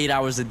spend 8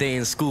 hours a day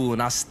in school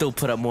and I still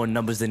put up more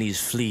numbers than these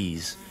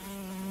fleas.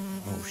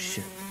 Oh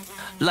shit.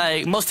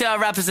 Like most of y'all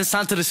rappers that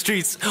signed to the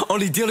streets,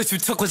 only dealers we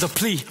took was a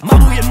plea.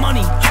 Mabu get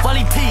money,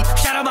 Wally P,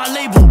 shout out my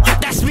label,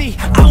 that's me.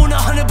 I own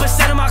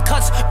 100% of my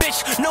cuts,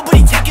 bitch,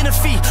 nobody taking a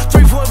fee.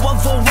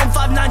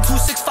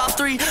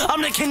 3.14159263,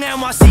 I'm the king of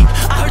NYC.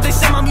 I heard they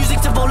send my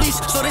music to police,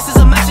 so this is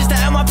a message to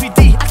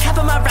NYPD. I cap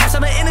in my raps,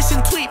 I'm an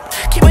innocent tweep.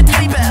 Keep my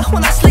teddy bear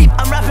when I sleep.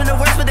 I'm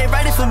but they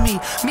write it for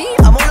me. Me,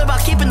 I'm all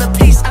about keeping the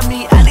peace. I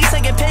mean, at least I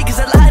get paid, cause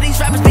a lot of these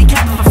rappers be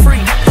capping for free.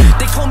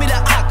 They call me the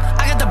Ock,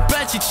 I got the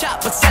bread, she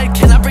chop, but said,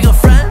 can I bring a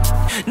friend?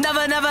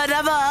 Never, never,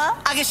 never.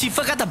 I guess she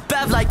forgot the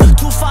bev, like 2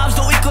 5s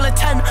don't equal a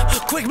 10.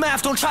 Quick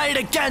math, don't try it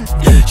again.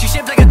 She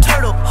shaped like a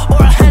turtle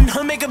or a hen.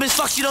 Her makeup is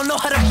fucked, she don't know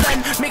how to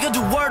blend. Make her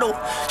do Wordle.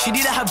 She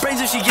need to have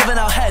brains if she giving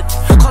out head.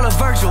 Call her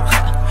Virgil,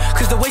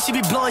 cause the way she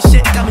be blowing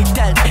shit got me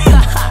dead.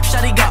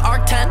 Shawty got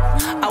arc 10.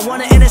 I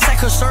wanna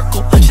intersect her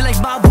circle. She like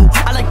Mabu,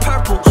 I like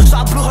purple, so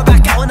I blew her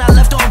back out when I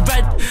left her on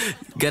red.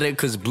 Get it?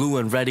 Cause blue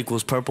and red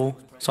equals purple.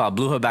 So I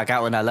blew her back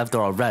out when I left her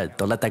on red.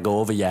 Don't let that go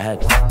over your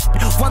head. 1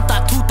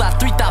 thought, 2 thought,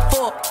 3 thought,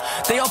 4.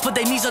 They all put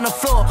their knees on the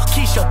floor.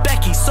 Keisha,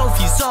 Becky,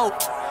 Sophie, Zoe.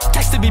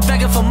 Texted me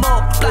begging for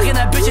more. Blocking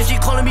that bitch if she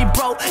calling me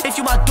bro. If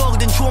you my dog,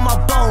 then chew on my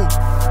bone.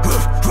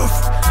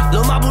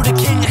 Lil Mabu the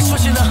king,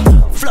 switching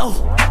the flow.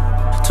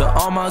 To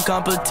all my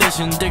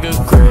competition, dig a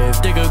grave,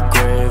 dig a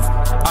grave.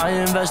 I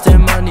invested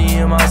money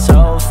in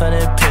myself and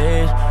it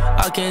paid.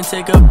 I can't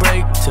take a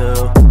break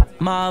till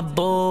my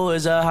boo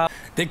is a house.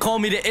 They call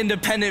me the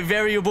independent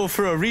variable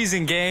for a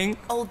reason, gang.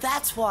 Oh,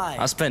 that's why.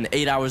 I spend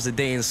 8 hours a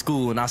day in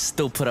school and I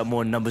still put up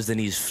more numbers than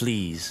these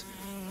fleas.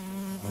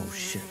 Oh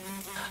shit.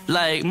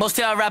 Like, most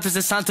of y'all rappers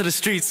that signed to the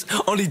streets,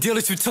 only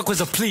dealers we took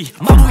was a plea.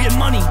 Mabu get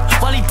money,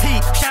 Wally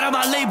P, shout out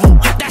my label,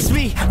 that's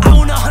me. I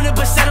own 100%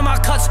 of my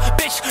cuts,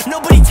 bitch,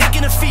 nobody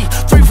taking a fee.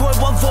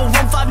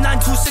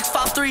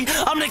 3.14159263,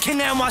 I'm the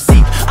king of NYC.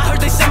 I heard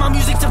they send my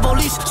music to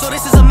police, so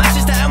this is a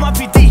message to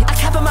NYPD. I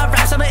cap in my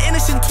raps, I'm an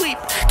innocent tweep.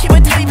 Keep my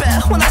teddy bear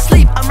when I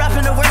sleep. I'm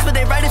rapping the words, but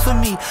they write it for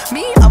me.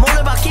 Me, I'm all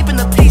about keeping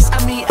the peace. I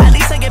mean, at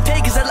least I get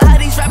paid, cause a lot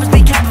of these rappers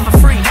be capping for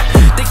free.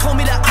 They call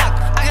me the Ock,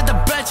 I got the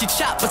bread, she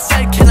chop, but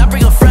said, can I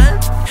bring a friend?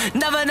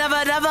 Never,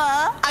 never, never.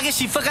 I guess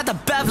she forgot the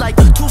bev, like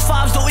 2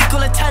 5s don't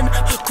equal a 10.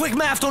 Quick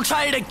math, don't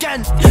try it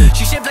again.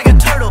 She shaped like a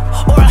turtle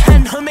or a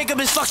hen. Her makeup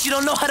is fucked, she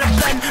don't know how to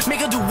blend. Make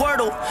her do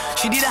Wordle.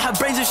 She need to have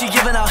brains if she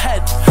giving out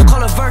head.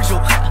 Call her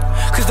Virgil,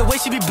 cause the way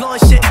she be blowing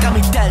shit got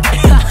me dead.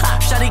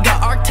 Shawty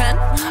got arc 10.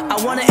 I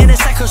wanna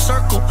intersect her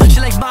circle. She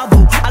like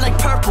Mabu, I like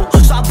purple,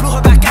 so I blew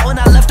her back out when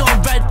I left her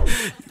on red.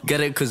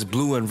 Get it? Cause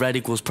blue and red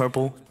equals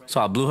purple. So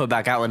I blew her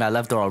back out when I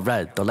left her on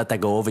red. Don't let that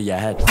go over your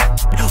head. 1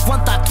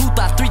 thought, 2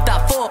 thought, 3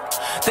 thought, 4.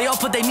 They all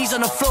put their knees on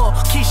the floor.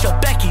 Keisha,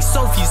 Becky,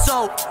 Sophie,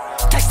 Zoe.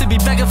 Texted me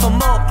begging for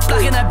more.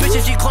 Blocking that bitch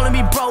if she calling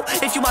me bro.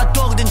 If you my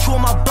dog, then chew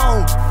on my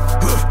bone.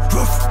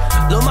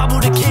 Lil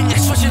Mabu the king,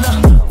 switching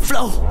the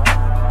flow.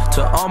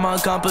 To all my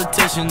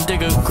competition,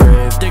 dig a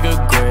grave, dig a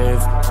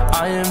grave.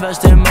 I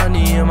invested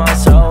money in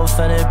myself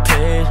and it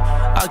paid.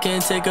 I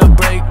can't take a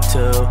break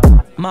till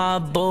my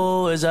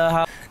boo is a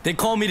house. They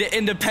call me the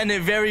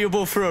independent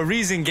variable for a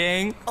reason,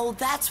 gang. Oh,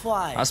 that's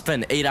why. I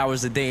spend 8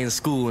 hours a day in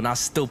school and I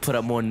still put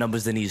up more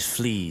numbers than these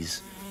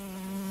fleas.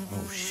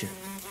 Oh shit.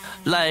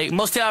 Like,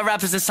 most of y'all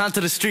rappers that signed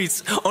to the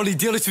streets, only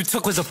dealers we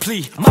took was a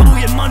plea. Mabu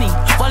get money,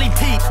 Wally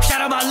P,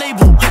 shout out my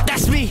label,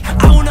 that's me.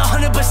 I own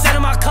 100%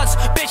 of my cuts,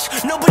 bitch,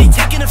 nobody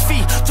taking a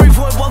fee.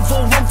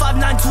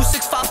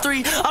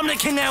 3.14159263, I'm the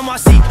king of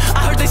NYC.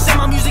 I heard they send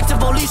my music to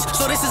police,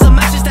 so this is a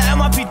message to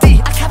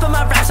NYPD. I cap in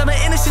my raps, I'm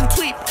an innocent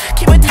tweep.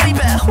 Keep my teddy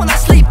bear when I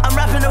sleep. I'm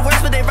rapping the words,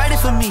 but they write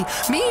it for me.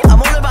 Me, I'm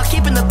all about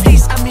keeping the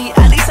peace. I mean,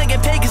 at least I get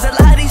paid, cause a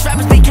lot of these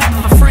rappers be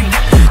capping for free.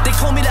 They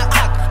call me the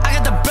Ock, I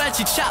got the bread,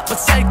 she chop, but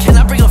said, can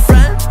I bring a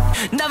friend?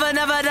 Never,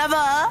 never, never.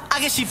 I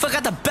guess she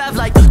forgot the bev,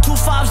 like 2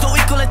 5s don't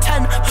equal a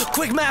 10.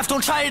 Quick math,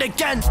 don't try it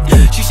again.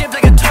 She shaped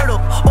like a turtle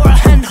or a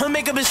hen. Her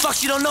makeup is fucked,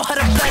 she don't know how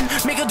to blend.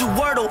 Make her do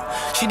Wordle.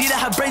 She need to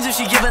have brains if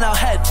she giving out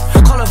head.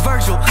 Call her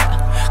Virgil,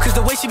 cause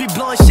the way she be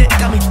blowing shit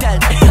got me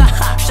dead.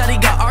 Shawty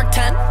got arc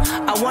 10.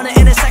 I wanna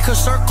intersect her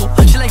circle.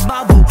 She like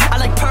Mabu, I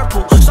like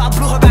purple, so I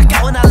blew her back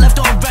out when I left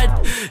her on red.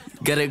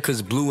 Get it?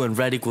 Cause blue and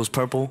red equals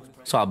purple.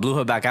 So I blew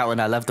her back out when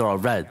I left her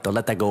on red. Don't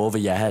let that go over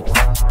your head. 1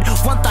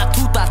 thought,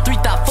 2 thought, 3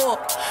 thought, 4.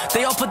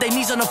 They all put their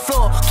knees on the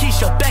floor.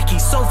 Keisha, Becky,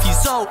 Sophie,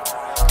 Zoe.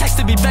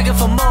 Texted me begging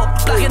for more.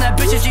 Blocking that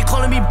bitch if she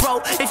calling me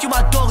bro. If you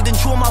my dog, then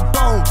chew on my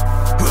bone.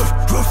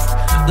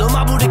 Lil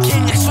Mabu the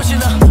king, switching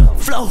the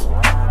flow.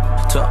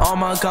 To all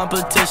my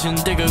competition,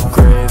 dig a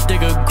grave,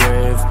 dig a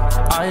grave.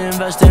 I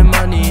invested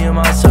money in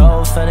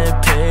myself and it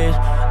paid.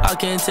 I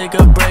can't take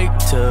a break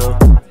till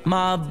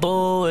my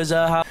boo is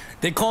a house.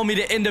 They call me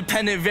the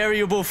independent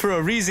variable for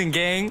a reason,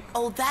 gang.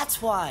 Oh,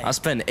 that's why. I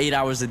spend 8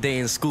 hours a day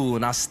in school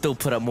and I still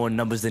put up more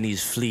numbers than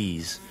these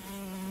fleas.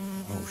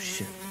 Oh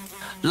shit.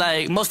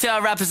 Like, most of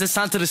y'all rappers that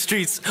signed to the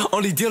streets,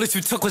 only dealers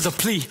we took was a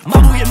plea.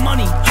 Mabu get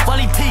money,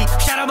 Wally P,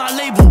 shout out my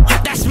label,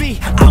 that's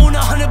me. I own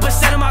 100%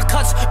 of my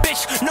cuts,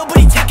 bitch,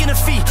 nobody taking a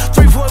fee.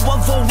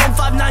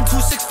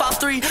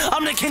 3.14159263,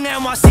 I'm the king of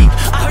NYC.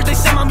 I heard they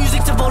send my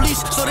music to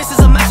police, so this is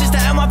a message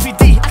to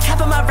NYPD. I cap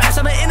in my raps,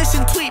 I'm an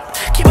innocent tweep.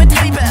 Keep my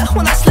teddy bear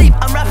when I sleep.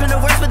 I'm rapping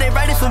the words, but they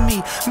write it for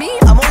me. Me,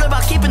 I'm all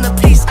about keeping the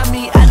peace. I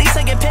mean, at least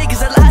I get paid,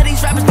 cause a lot of these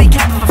rappers be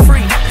capping for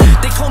free.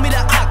 They call me the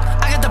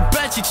Ock, I got the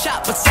bread, she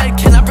chop, but said,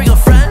 can I bring a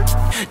friend?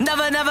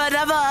 Never, never,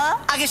 never.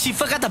 I guess guess she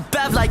forgot the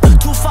bev. Like 2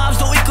 5s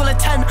don't equal a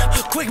 10.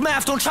 Quick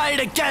math, don't try it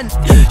again.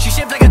 She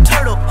shaped like a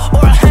turtle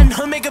or a hen.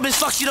 Her makeup is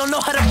fucked, she don't know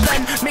how to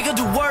blend. Make her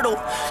do Wordle.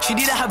 She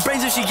need to have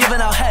brains if she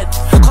giving out head.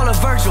 Call her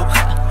Virgil,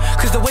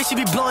 cause the way she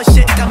be blowing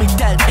shit got me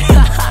dead.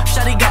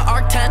 Shawty got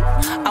arc 10.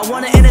 I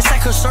wanna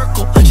intersect her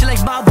circle. She like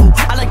Mabu,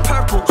 I like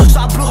purple.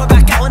 So I blew her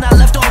back out when I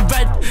left her on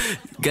red.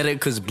 Get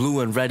it? Cause blue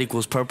and red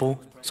equals purple.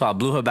 So I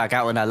blew her back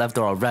out when I left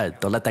her on red.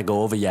 Don't let that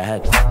go over your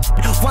head. 1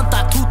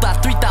 thought, 2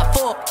 thought, 3 thought,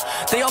 4.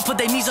 They all put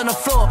their knees on the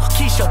floor.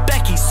 Keisha,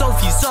 Becky,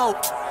 Sophie, Zoe.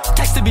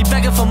 Texted me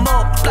begging for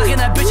more. Blocking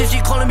that bitch if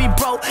she calling me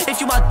bro. If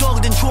you my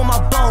dog, then chew on my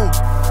bone.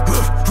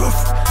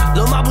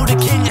 Lil Mabu the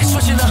king,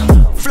 switching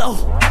the flow.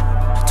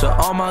 To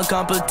all my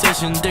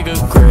competition, dig a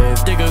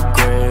grave, dig a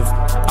grave.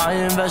 I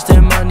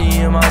invested money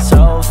in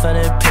myself and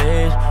it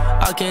paid.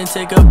 I can't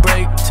take a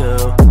break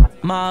till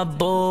my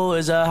boo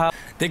is a house.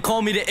 They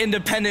call me the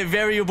independent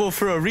variable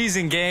for a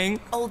reason, gang.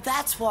 Oh,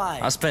 that's why.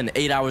 I spend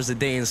 8 hours a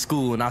day in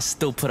school and I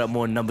still put up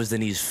more numbers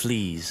than these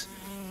fleas.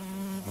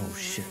 Oh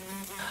shit.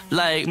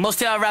 Like,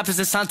 most of y'all rappers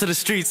that signed to the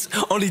streets,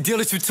 only deal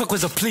that you took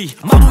was a plea.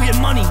 Mabu get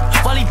money,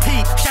 Wally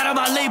P, shout out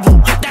my label,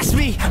 that's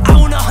me. I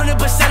own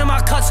 100% of my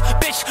cuts,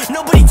 bitch,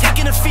 nobody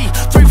taking a fee.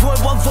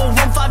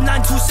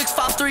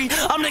 3.14159263,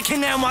 I'm the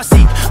king of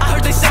NYC. I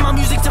heard they send my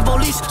music to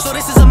police, so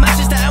this is a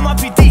message to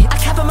NYPD. I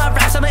cap on my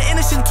raps, I'm an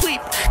innocent tweet.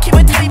 Keep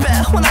a teddy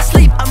bear when I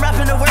sleep. I'm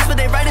rapping the words, but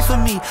they write it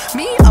for me.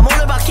 Me, I'm all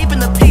about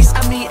keeping the peace.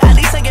 I mean, at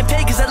least I get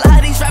paid, cause a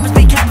lot of these rappers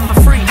be capping for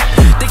free.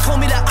 They call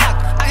me the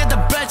Ock, I got the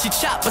bread, she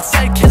chop, but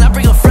said, can I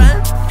bring a friend?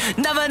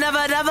 Never,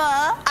 never, never.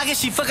 I guess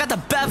she forgot the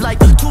bev. Like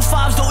 2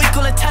 5s don't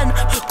equal a 10.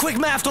 Quick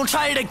math, don't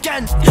try it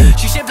again.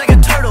 She shaped like a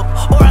turtle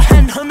or a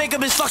hen. Her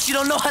makeup is fucked, she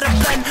don't know how to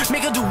blend.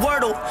 Make her do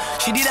Wordle.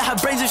 She need to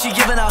have brains if she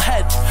giving out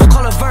head.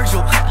 Call her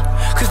Virgil,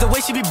 cause the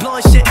way she be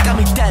blowing shit got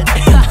me dead.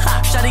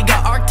 Shawty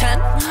got arc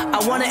 10. I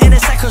wanna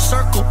intersect her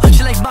circle.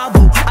 She like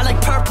Mabu, I like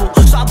purple.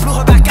 So I blew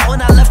her back out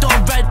when I left her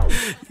on red.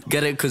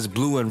 Get it? Cause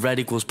blue and red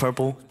equals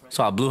purple.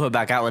 So I blew her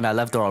back out when I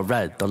left her on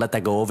red. Don't let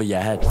that go over your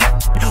head. 1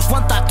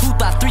 thought, 2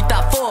 thought, 3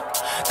 thought, 4.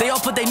 They all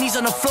put their knees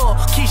on the floor.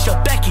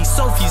 Keisha, Becky,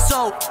 Sophie,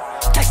 Zoe.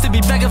 Texted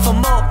me begging for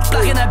more.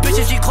 Blocking that bitch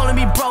if she calling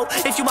me bro.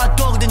 If you my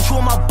dog, then chew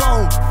on my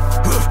bone.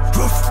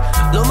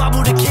 Lil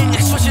Mabu the king,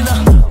 switching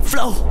the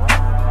flow.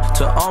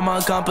 To all my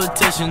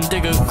competition,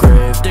 dig a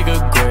grave, dig a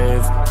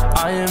grave.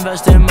 I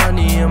invested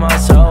money in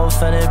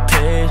myself and it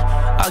paid.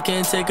 I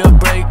can't take a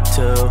break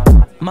till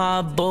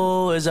my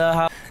boo is a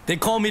house. They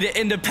call me the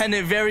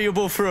independent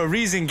variable for a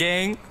reason,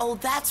 gang. Oh,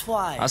 that's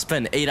why. I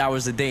spend 8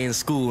 hours a day in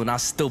school and I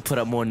still put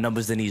up more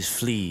numbers than these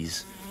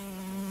fleas.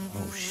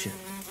 Oh shit.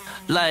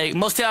 Like,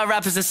 most of y'all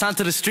rappers that signed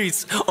to the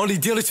streets, only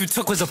deal that you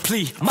took was a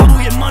plea.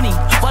 Mabu get money,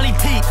 Wally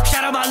P,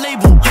 shout out my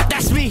label,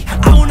 that's me.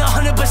 I own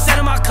 100%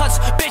 of my cuts,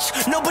 bitch,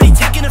 nobody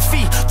taking a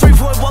fee.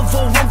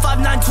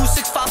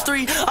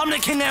 3.14159263, I'm the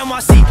king of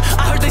NYC.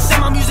 I heard they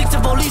send my music to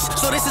police,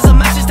 so this is a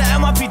message to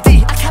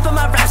NYPD. I cap on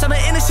my raps, I'm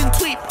an innocent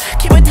tweet.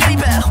 Keep a teddy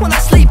bear when I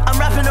sleep. I'm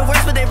rapping the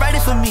words, but they write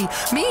it for me.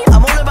 Me,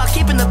 I'm all about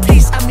keeping the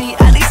peace. I mean,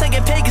 at least I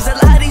get paid, cause a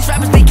lot of these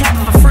rappers be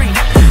capping for free.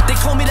 They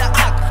call me the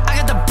Ock, I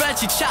got the bread,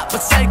 she chop, but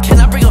said, can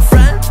I bring a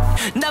friend?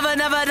 Never,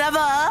 never, never.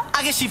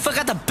 I guess she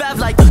forgot the bev.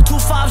 Like 2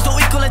 5s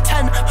don't equal a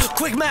 10.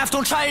 Quick math,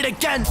 don't try it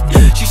again.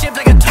 She shaped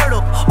like a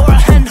turtle or a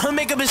hen. Her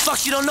makeup is fucked,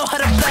 she don't know how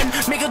to blend.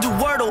 Make her do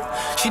Wordle.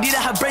 She need to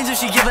have brains if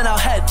she giving out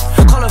head.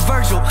 Call her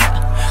Virgil,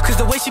 cause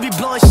the way she be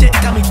blowing shit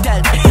got me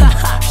dead.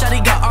 Shawty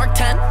got arc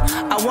 10.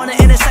 I wanna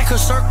intersect her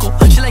circle.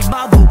 She like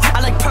Mabu,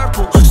 I like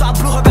purple. So I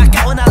blew her back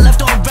out when I left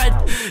her on red.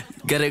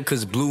 Get it?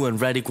 Cause blue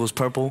and red equals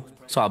purple.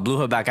 So I blew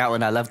her back out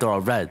when I left her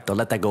on red. Don't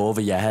let that go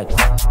over your head. 1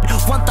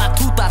 thought,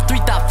 2 thought, 3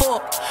 thought,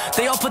 4.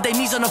 They all put their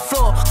knees on the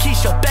floor.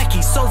 Keisha,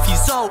 Becky, Sophie,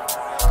 Zoe.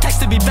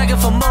 Texted me begging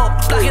for more.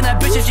 Blocking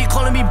that bitch if she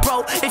calling me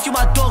bro. If you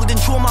my dog, then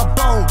chew on my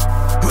bone.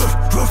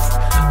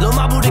 Lil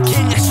Mabu the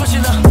king,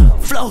 switching the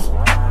flow.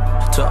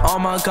 To all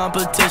my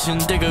competition,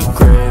 dig a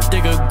grave,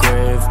 dig a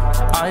grave.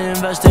 I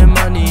invested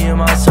money in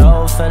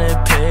myself and it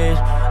paid.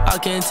 I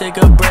can't take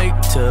a break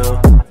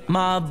till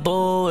my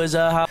boo is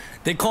a house.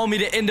 They call me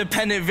the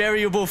independent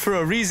variable for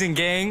a reason,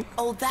 gang.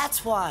 Oh,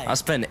 that's why. I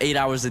spend 8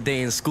 hours a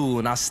day in school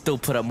and I still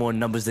put up more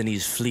numbers than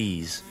these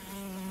fleas.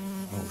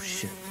 Oh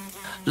shit.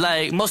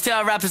 Like, most of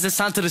y'all rappers that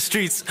signed to the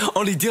streets,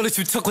 only deal that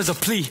you took was a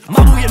plea.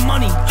 Mabu get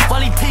money,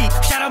 Wally P,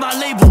 shout out my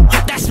label,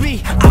 that's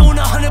me. I own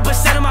 100%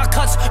 of my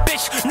cuts,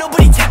 bitch,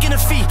 nobody taking a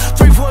fee.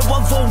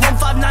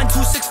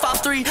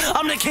 3.14159263,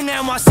 I'm the king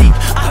of NYC.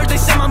 I heard they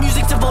send my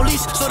music to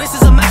police, so this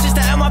is a message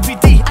to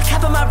NYPD. I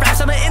cap on my raps,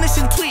 I'm an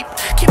innocent tweet.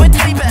 Keep a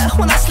teddy bear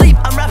when I sleep.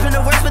 I'm rapping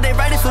the words, but they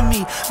write it for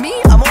me. Me,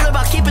 I'm all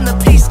about keeping the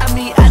peace. I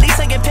mean, at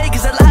least I get paid,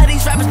 cause a lot of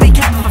these rappers be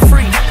capping for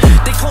free.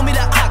 They call me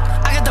the Ock,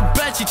 I got the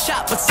bread, she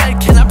chop, but said,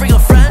 can I bring a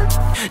friend?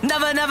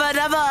 Never, never,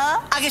 never.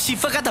 I guess she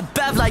forgot the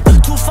bev. Like 2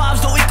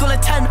 5s don't equal a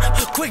 10.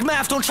 Quick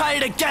math, don't try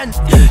it again.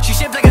 She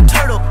shaped like a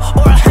turtle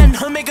or a hen.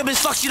 Her makeup is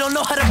fucked, she don't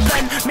know how to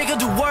blend. Make her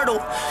do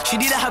Wordle. She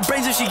need to have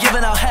brains if she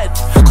giving out head.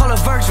 Call her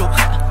Virgil,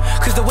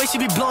 Cause the way she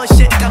be blowing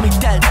shit got me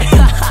dead.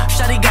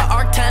 Shawty got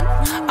arc 10,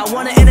 I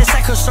want her in a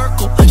second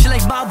circle. She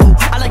like Mabu,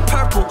 I like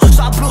purple,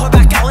 so I blew her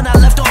back out when I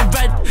left her on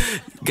red.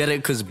 Get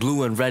it? Cause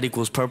blue and red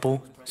equals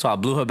purple. So I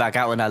blew her back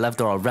out when I left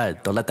her on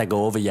red. Don't let that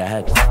go over your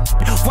head. 1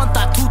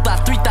 thought, 2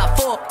 thought, 3 thought,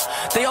 4.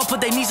 They all put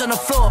their knees on the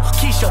floor.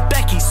 Keisha,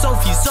 Becky,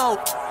 Sophie, Zoe.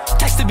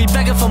 Texted me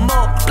begging for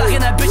more.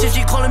 Blocking that bitch and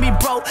she calling me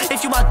bro.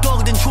 If you my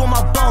dog, then chew on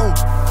my bone.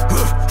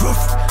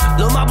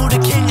 Lil Mabu the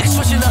king,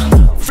 switching the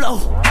flow.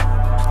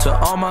 To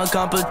all my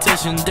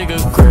competition, dig a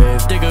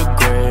grave, dig a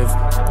grave.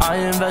 I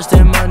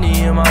invested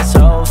money in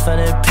myself and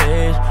it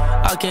paid.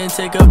 I can't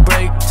take a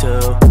break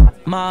till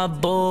my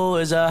boo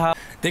is a house.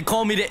 They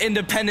call me the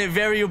independent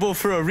variable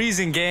for a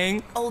reason,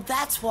 gang. Oh,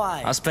 that's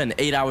why. I spend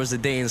 8 hours a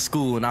day in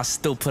school and I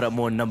still put up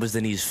more numbers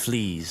than these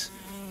fleas.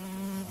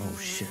 Oh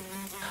shit.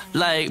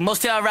 Like,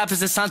 most of y'all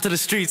rappers that signed to the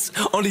streets,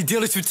 only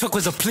deal that you took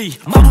was a plea.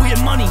 Mabu get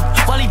money,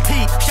 Wally P,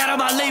 shout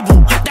out my label,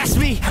 that's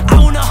me. I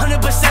own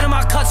 100% of my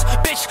cuts,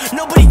 bitch,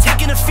 nobody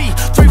taking a fee.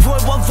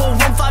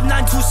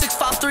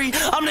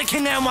 3.14159263, I'm the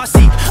king of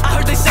NYC. I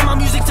heard they send my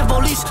music to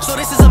police, so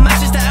this is a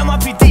message to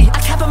NYPD. I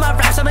cap in my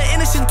raps, I'm an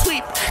innocent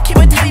tweet. Keep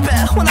my teddy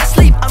bear when I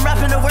sleep. I'm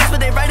rapping the words,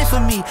 but they write it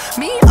for me.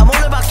 Me, I'm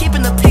all about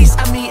keeping the peace.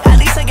 I mean, at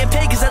least I get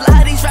paid, cause a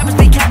lot of these rappers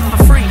be capping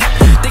for free.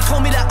 They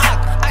call me the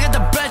Ock, I got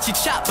the bread, she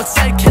chop, but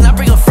said, can I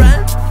bring a friend?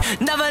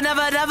 Never,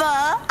 never, never.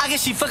 I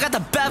guess she forgot the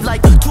bev,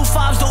 like 2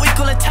 5s don't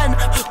equal a 10.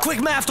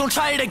 Quick math, don't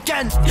try it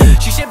again.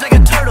 She shaped like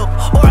a turtle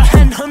or a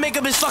hen. Her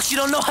makeup is fucked, she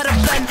don't know how to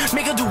blend.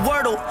 Make her do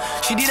Wordle.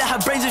 She need to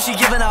have brains if she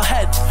giving out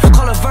head.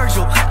 Call her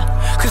Virgil,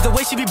 cause the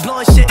way she be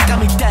blowing shit got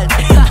me dead.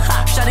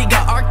 Shawty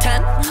got arc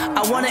 10,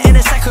 I want her in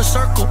a second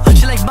circle.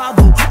 She like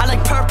Mabu, I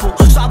like purple,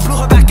 so I blew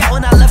her back out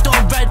when I left her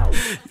on red.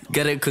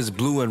 Get it? Cause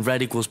blue and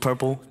red equals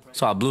purple.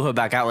 So I blew her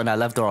back out when I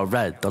left her on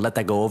red. Don't let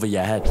that go over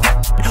your head. 1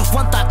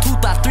 thought, 2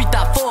 thought, 3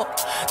 thought, 4.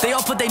 They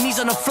all put their knees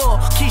on the floor.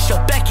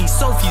 Keisha, Becky,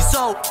 Sophie,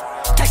 Zoe.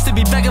 Texted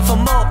me begging for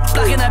more.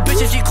 Blocking that bitch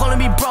and she calling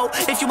me bro.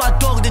 If you my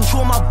dog, then chew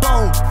on my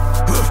bone.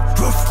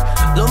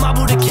 Lil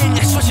Mabu the king,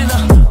 switching the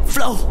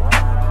flow.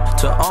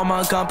 To all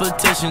my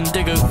competition,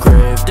 dig a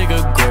grave, dig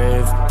a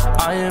grave.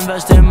 I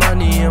invested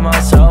money in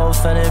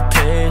myself and it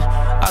paid.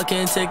 I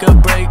can't take a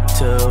break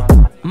till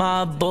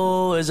my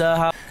boo is a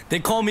house. They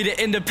call me the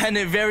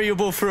independent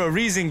variable for a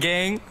reason,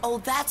 gang. Oh,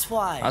 that's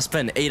why. I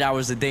spend 8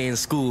 hours a day in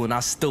school and I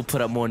still put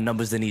up more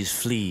numbers than these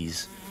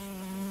fleas.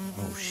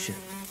 Oh shit.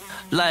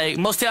 Like,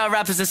 most of y'all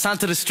rappers that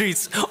signed to the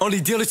streets, only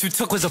deal that you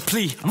took was a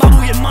plea.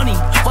 Mabu get money,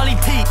 Wally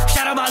P,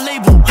 shout out my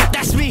label,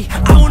 that's me.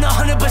 I own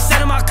 100%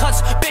 of my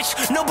cuts, bitch,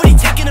 nobody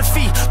taking a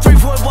fee.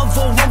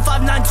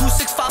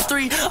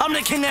 3.14159263, I'm the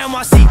king of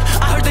NYC.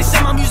 I heard they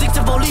send my music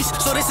to police,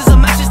 so this is a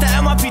message to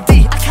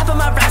NYPD. I cap in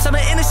my raps, I'm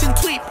an innocent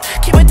tweet.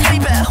 Keep my teddy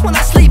bear when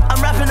I sleep.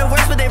 I'm rapping the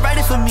words, but they write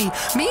it for me.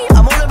 Me,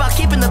 I'm all about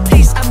keeping the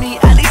peace. I mean,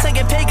 at least I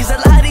get paid, cause a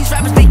lot of these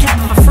rappers be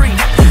capping for free.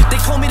 They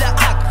call me the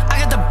Ock,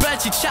 I got the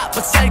bread, she chop,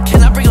 but said,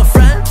 can I bring a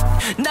friend?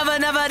 Never,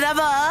 never,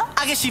 never.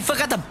 I guess she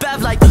forgot the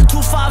bev, like 2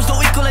 5s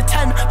don't equal a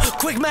 10.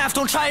 Quick math,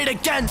 don't try it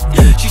again.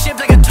 She shaped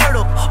like a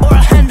turtle or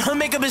a hen. Her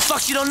makeup is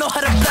fucked, she don't know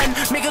how to blend.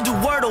 Make her do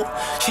Wordle.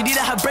 She need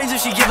to have brains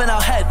if she giving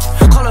out head.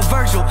 Call her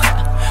Virgil,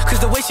 cause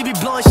the way she be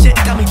blowing shit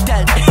got me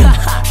dead.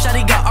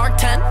 Shawty got arc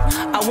 10,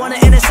 I want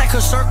her in a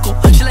second circle.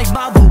 She like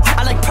Mabu,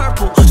 I like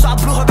purple, so I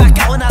blew her back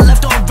out when I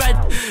left her on red.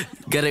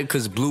 Get it?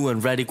 Cause blue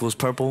and red equals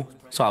purple.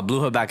 So I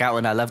blew her back out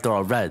when I left her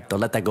on red.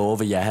 Don't let that go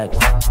over your head. 1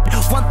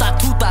 thought,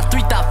 2 thought,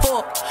 3 thought,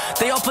 4.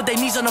 They all put their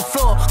knees on the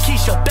floor.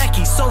 Keisha,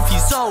 Becky, Sophie,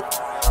 Zoe.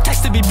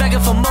 Texted me begging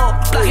for more.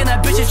 Blocking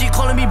that bitch and she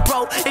calling me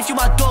bro. If you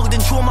my dog,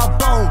 then chew on my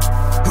bone.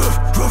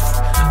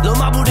 Lil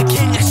Mabu the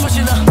king,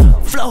 switching the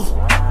flow.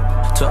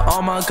 To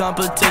all my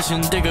competition,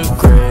 dig a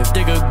grave,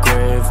 dig a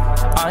grave.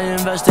 I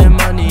invested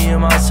money in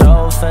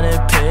myself and it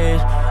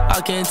paid.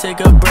 I can't take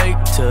a break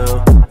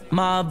till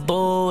my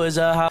boo is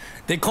a house.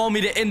 They call me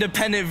the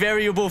independent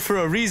variable for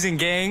a reason,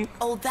 gang.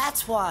 Oh,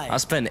 that's why. I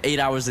spend 8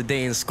 hours a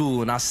day in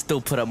school and I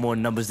still put up more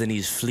numbers than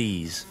these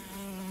fleas.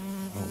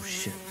 Oh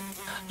shit.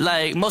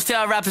 Like, most of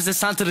y'all rappers that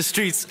signed to the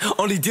streets,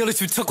 only deal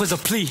that you took was a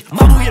plea.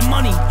 Mabu get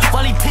money,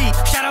 Wally P,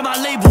 shout out my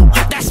label,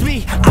 that's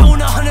me. I own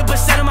 100%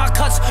 of my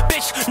cuts,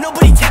 bitch,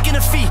 nobody taking a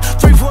fee.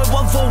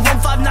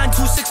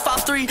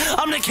 3.14159263,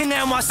 I'm the king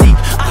of NYC.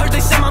 I heard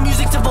they send my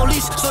music to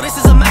police, so this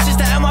is a message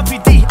to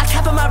NYPD. I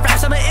cap in my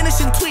raps, I'm an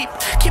innocent tweet.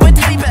 Keep my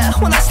teddy bear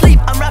when I sleep.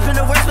 I'm rapping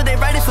the words, but they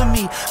write it for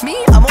me. Me,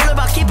 I'm all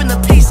about keeping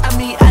the peace. I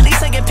mean, at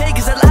least I get paid,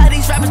 cause a lot of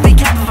these rappers be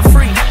capping for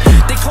free.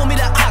 They call me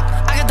the Ock,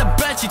 I got the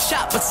bread, she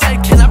chop, but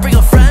said, can I bring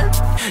a friend?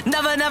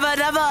 Never, never,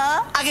 never.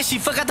 I guess she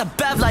forgot the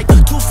bev, like 2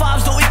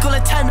 5s don't equal a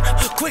 10.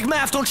 Quick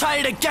math, don't try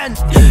it again.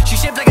 She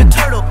shaped like a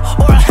turtle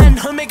or a hen.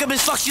 Her makeup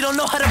is fucked, she don't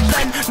know how to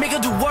blend. Make her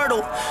do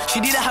Wordle. She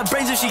need to have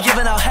brains if she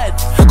giving out head.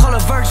 Call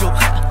her Virgil,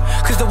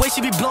 cause the way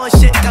she be blowing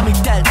shit got me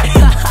dead.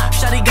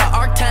 Shawty got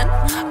arc 10,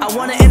 I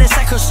want her in a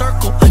second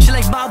circle. She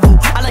like Mabu,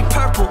 I like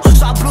purple,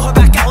 so I blew her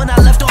back out when I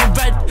left her on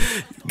red.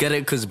 Get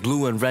it? Cause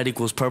blue and red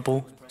equals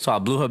purple. So I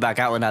blew her back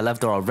out when I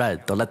left her on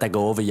red. Don't let that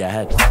go over your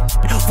head. 1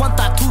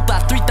 thought, 2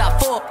 thought, 3 thought,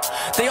 4.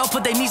 They all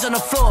put their knees on the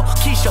floor.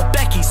 Keisha,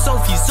 Becky,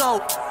 Sophie, Zoe.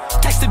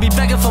 Texting me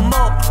begging for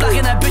more.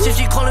 Blocking that bitch if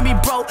she calling me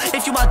bro.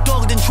 If you my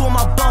dog, then chew on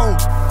my bone.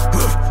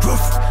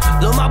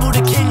 Lil Mabu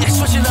the king,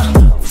 switching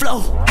the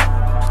flow.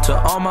 To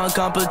all my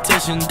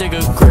competition, dig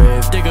a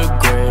grave, dig a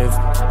grave.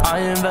 I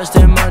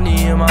invested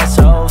money in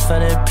myself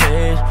and it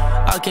paid.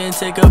 I can't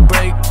take a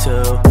break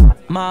till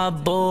my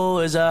boo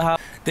is a house.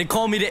 They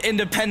call me the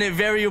independent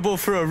variable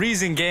for a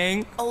reason,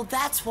 gang. Oh,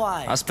 that's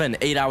why. I spend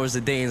 8 hours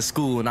a day in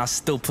school and I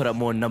still put up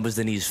more numbers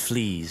than these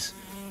fleas.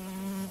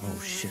 Oh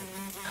shit.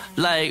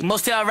 Like,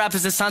 most of y'all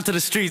rappers that signed to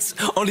the streets,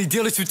 only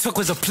deal that you took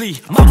was a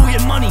plea. Mabu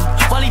get money,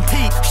 Wally P,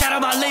 shout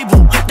out my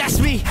label, that's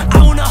me.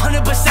 I own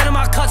 100% of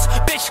my cuts,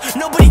 bitch,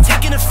 nobody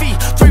taking a fee.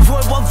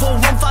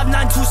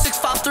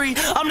 3.14159263,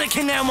 I'm the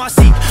king of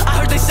NYC. I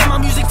heard they send my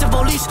music to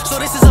police,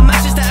 so this is a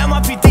message to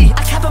NYPD.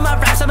 I cap in my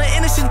raps, I'm an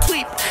innocent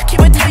tweep.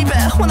 Keep my teddy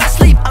bear when I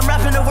sleep. I'm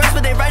rapping the words,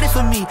 but they write it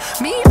for me.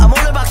 Me, I'm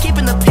all about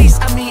keeping the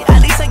peace. I mean, at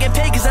least I get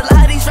paid, cause a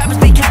lot of these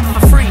rappers be capping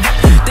for free.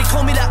 They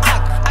call me the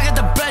Ock, I got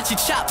the bread, she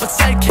chop, but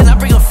said, can I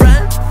bring a friend?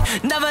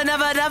 Never,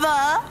 never, never.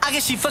 I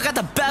guess she forgot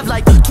the bev,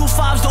 like 2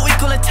 5s don't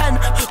equal a 10.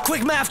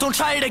 Quick math, don't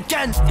try it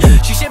again.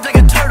 She shaped like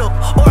a turtle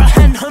or a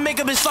hen. Her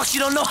makeup is fucked, she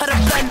don't know how to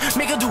blend.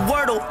 Make her do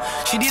Wordle.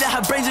 She need to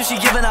have brains if she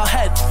giving out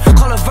head.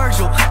 Call her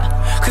Virgil,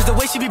 cause the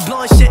way she be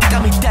blowing shit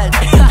got me dead.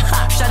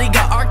 Shawty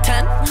got arc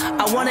 10,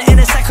 I wanna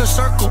intersect her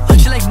circle.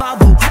 She like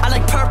Mabu, I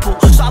like purple,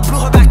 so I blew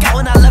her back out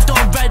when I left her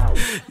on red.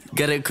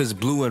 Get it, cause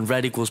blue and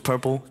red equals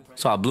purple.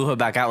 So I blew her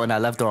back out when I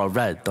left her on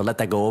red. Don't let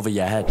that go over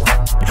your head. 1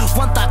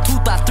 thought, 2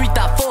 thought, 3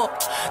 thought, 4.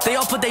 They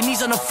all put their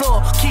knees on the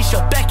floor.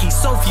 Keisha, Becky,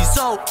 Sophie,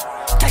 Zoe.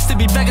 Texting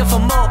me begging for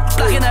more.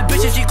 Blocking that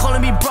bitch if she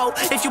calling me bro.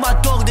 If you my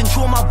dog, then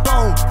chew on my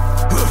bone.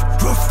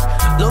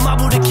 Lil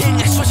Mabu the king,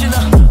 switching the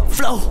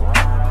flow.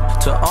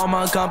 To all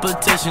my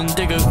competition,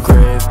 dig a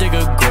grave, dig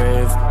a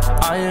grave.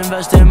 I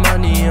invested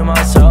money in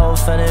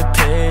myself and it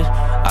paid.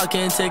 I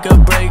can't take a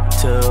break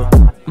till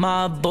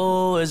my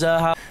boo is a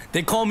house.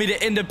 They call me the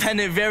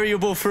independent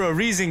variable for a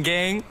reason,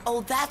 gang.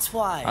 Oh, that's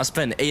why. I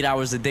spend 8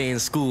 hours a day in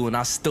school and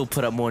I still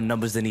put up more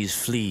numbers than these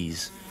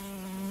fleas.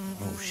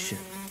 Oh shit.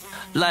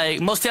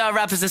 Like, most of y'all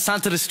rappers that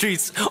signed to the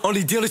streets,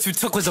 only deal that you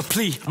took was a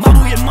plea.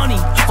 Mabu get money,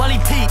 Wally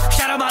P,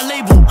 shout out my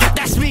label,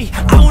 that's me.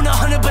 I own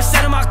 100%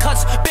 of my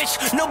cuts, bitch,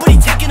 nobody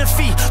taking a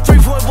fee.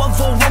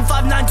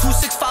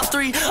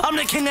 3.14159263, I'm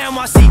the king of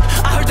NYC.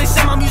 I heard they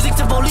send my music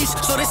to police,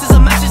 so this is a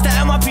message to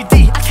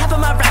NYPD. I cap in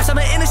my raps, I'm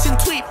an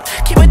innocent tweep.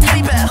 Keep my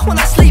teddy bear when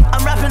I sleep.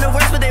 I'm rapping the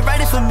words, but they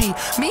write it for me.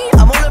 Me,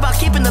 I'm all about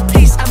keeping the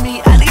peace. I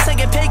mean, at least I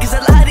get paid, cause a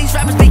lot of these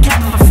rappers be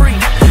capping for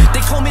free. They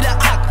call me the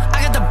Ock,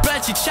 I got the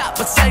bread, she chop,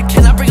 but said,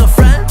 can I bring a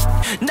friend?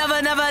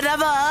 Never, never,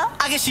 never.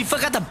 I guess she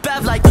forgot the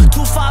bev, like 2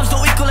 5s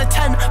don't equal a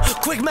 10.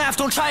 Quick math,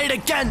 don't try it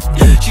again.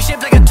 She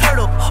shaped like a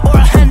turtle or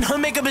a hen. Her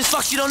makeup is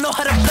fucked, she don't know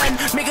how to blend.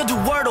 Make her do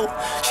Wordle.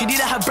 She need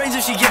to have brains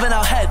if she giving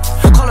out head.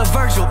 Call her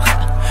Virgil,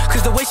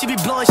 cause the way she be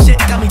blowing shit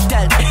got me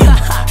dead.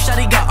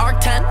 Shawty got arc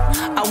 10,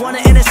 I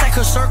wanna intersect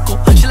her circle.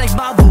 She like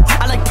Mabu,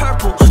 I like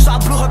purple, so I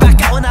blew her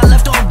back out when I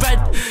left her on red.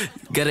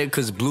 Get it,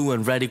 cause blue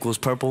and red equals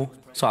purple.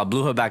 So I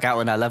blew her back out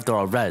when I left her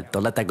on red.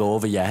 Don't let that go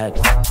over your head.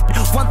 1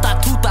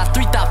 thought, 2 thought,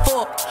 3 thought,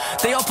 4.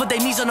 They all put their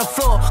knees on the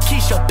floor.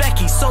 Keisha,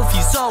 Becky,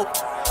 Sophie, Zoe.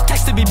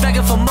 Texting me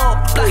begging for more.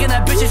 Blocking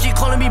that bitch if she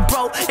calling me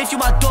bro. If you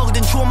my dog,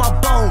 then chew on my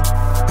bone.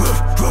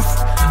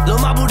 Lil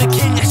Mabu the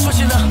king,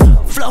 switching the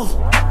flow.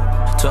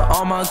 To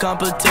all my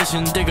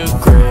competition, dig a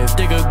grave,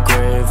 dig a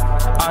grave.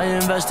 I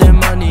invested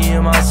money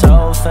in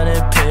myself and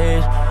it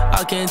paid.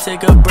 I can't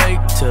take a break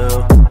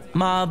till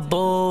my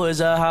boo is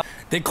a house.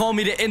 They call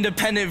me the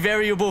independent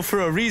variable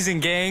for a reason,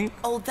 gang.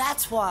 Oh,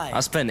 that's why.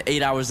 I spend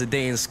 8 hours a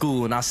day in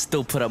school and I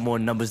still put up more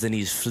numbers than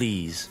these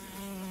fleas.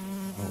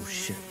 Oh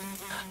shit.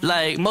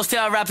 Like, most of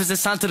y'all rappers that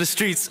signed to the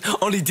streets,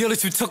 only deal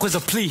that you took was a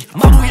plea.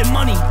 Mabu get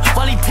money,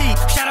 Wally P,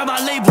 shout out my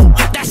label,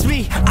 that's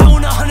me. I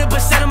own 100%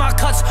 of my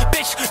cuts,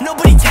 bitch,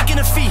 nobody taking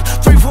a fee.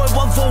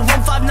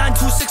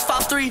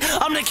 3.14159263,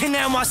 I'm the king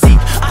of NYC.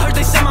 I heard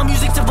they send my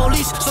music to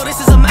police, so this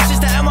is a message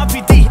to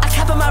NYPD. I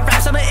cap in my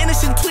raps, I'm an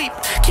innocent tweep.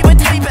 Keep my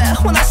teddy bear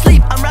when I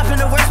sleep. I'm rapping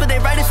the words, but they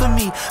write it for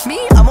me. Me,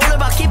 I'm all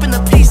about keeping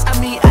the peace. I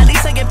mean, at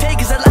least I get paid,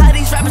 cause a lot of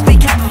these rappers be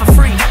capping for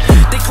free.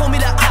 They call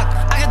me the Ock,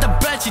 I got the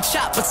bread, she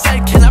chop, but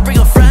said, can I bring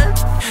a friend?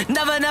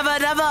 Never, never,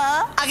 never.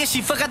 I guess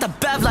she forgot the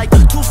bev, like 2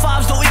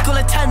 5s don't equal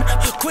a 10.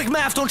 Quick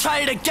math, don't try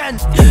it again.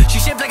 She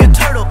shaped like a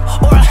turtle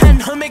or a hen.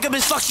 Her makeup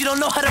is fucked, she don't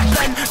know how to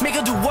blend. Make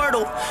her do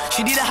Wordle.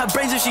 She need to have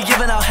brains if she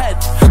giving out head.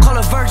 Call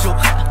her Virgil,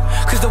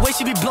 cause the way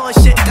she be blowing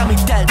shit got me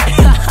dead.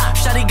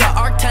 Shawty got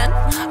arc 10,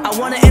 I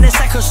wanna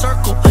intersect her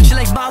circle. She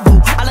like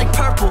Mabu, I like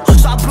purple,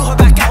 so I blew her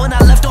back out when I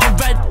left her on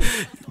red.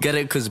 Get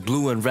it, cause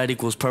blue and red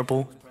equals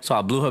purple. So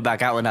I blew her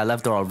back out when I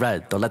left her on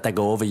red. Don't let that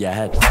go over your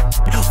head. 1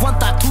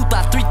 thought, 2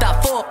 thought, 3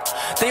 thought, 4.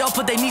 They all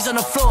put their knees on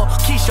the floor.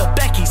 Keisha,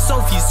 Becky,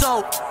 Sophie,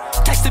 Zoe.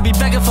 Texting me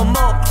begging for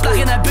more.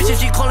 Blocking that bitch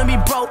if she calling me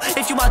bro.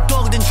 If you my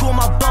dog, then chew on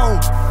my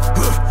bone.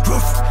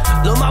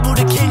 Lil Mabu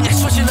the king,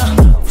 switching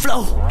the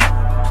flow.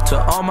 To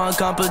all my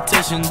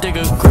competition, dig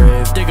a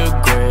grave, dig a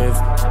grave.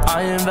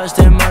 I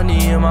invested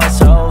money in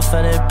myself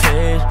and it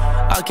paid.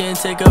 I can't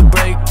take a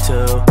break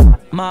till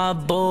my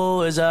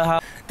boo is a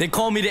house. They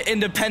call me the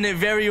independent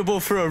variable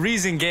for a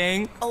reason,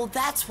 gang. Oh,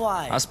 that's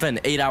why. I spend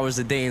 8 hours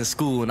a day in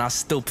school and I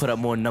still put up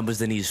more numbers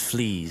than these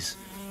fleas.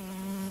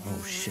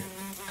 Oh shit.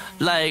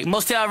 Like,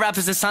 most of y'all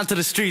rappers that signed to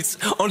the streets,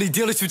 only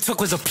deal that you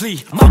took was a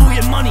plea. Mabu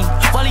get money,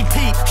 Wally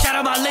P, shout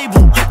out my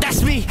label,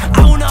 that's me.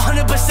 I own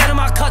 100% of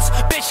my cuts,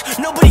 bitch,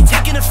 nobody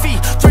taking a fee.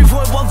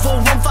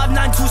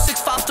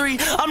 3.14159263,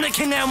 I'm the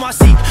king of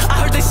NYC.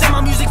 I heard they send my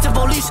music to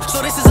police,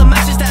 so this is a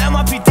message to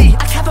NYPD.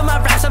 I cap in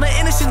my raps, I'm an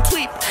innocent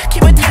tweep.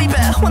 Keep my teddy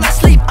bear when I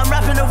sleep. I'm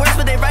rapping the words,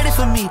 but they write it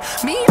for me.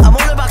 Me, I'm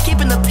all about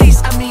keeping the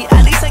peace. I mean,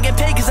 at least I get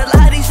paid, cause a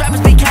lot of these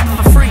rappers be capping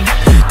for free.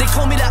 They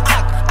call me the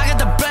Ock, I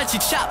got the bread she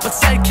chop, but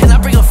said, can I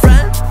bring a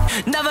friend?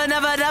 Never,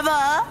 never, never.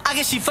 I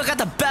guess she forgot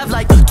the bev,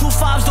 like 2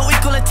 5s don't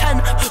equal a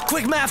 10.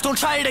 Quick math, don't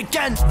try it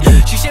again.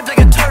 She shaped like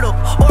a turtle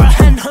or a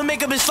hen. Her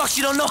makeup is fucked,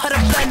 she don't know how to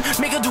blend.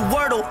 Make her do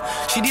Wordle.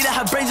 She need to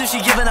have brains if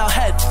she giving out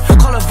head.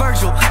 Call her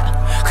Virgil,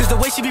 cause the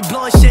way she be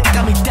blowing shit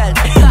got me dead.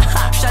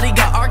 Shawty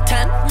got arc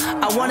 10.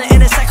 I wanna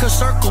intersect her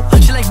circle.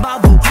 She like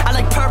Mabu, I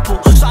like purple,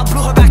 so I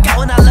blew her back out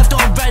when I left her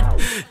on red.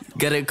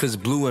 Get it? Cause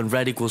blue and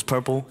red equals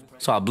purple.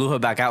 So I blew her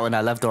back out when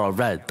I left her on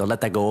red. Don't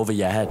let that go over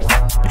your head. 1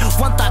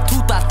 thought,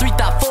 2 thought, 3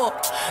 thought, 4.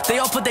 They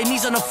all put their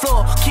knees on the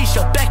floor.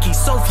 Keisha, Becky,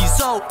 Sophie,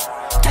 Zoe.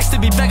 Texted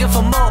me begging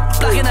for more.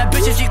 Blocking that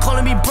bitch if she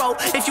calling me bro.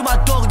 If you my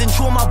dog, then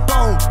chew on my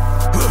bone.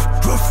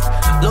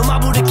 Lil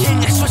Mabu the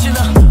king, switching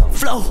the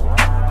flow.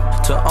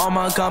 To all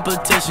my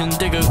competition,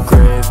 dig a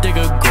grave, dig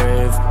a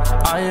grave.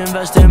 I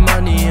invested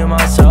money in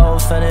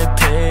myself and it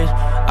paid.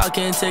 I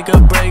can't take a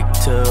break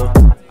till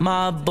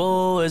my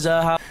bull is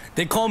a house.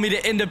 They call me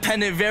the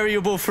independent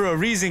variable for a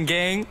reason,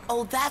 gang.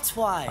 Oh, that's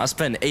why. I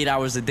spend 8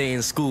 hours a day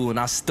in school and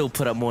I still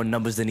put up more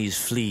numbers than these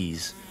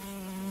fleas.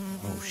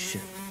 Oh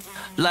shit.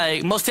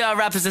 Like, most of y'all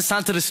rappers that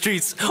signed to the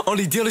streets,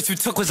 only deal that you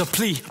took was a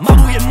plea.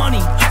 Mabu get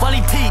money, Wally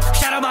P,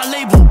 shout out my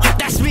label,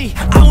 that's me.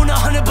 I own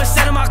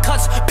 100% of my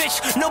cuts, bitch,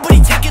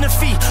 nobody taking a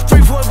fee.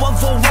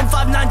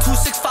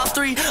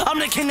 3.14159263, I'm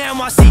the king of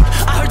NYC.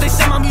 I heard they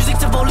send my music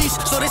to police,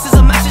 so this is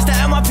a message to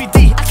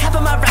NYPD. I cap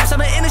in my raps,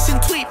 I'm an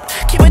innocent tweep.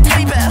 Keep my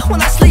teddy bear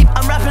when I sleep.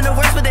 I'm rapping the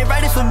words, but they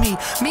write it for me.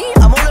 Me,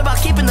 I'm all about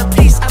keeping the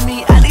peace. I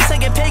mean, at least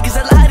I get paid, cause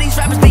a lot of these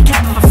rappers be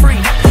capping for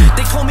free.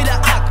 They call me the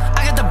Ock,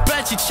 I got the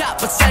bread she chop,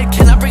 but said,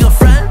 can I bring a friend?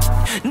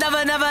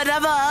 Never, never,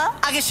 never.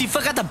 I guess she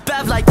forgot the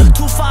bev, like 2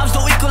 5s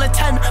don't equal a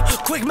 10.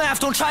 Quick math,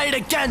 don't try it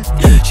again.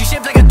 She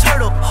shaped like a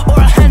turtle or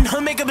a hen.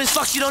 Her makeup is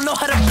fucked, she don't know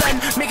how to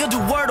blend. Make her do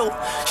Wordle.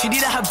 She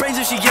need to have brains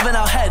if she giving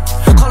out head.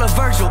 Call her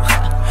Virgil,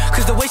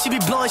 cause the way she be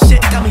blowing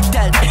shit got me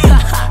dead.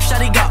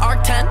 Shawty got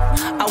arc 10.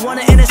 I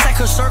wanna intersect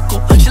her circle.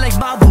 She like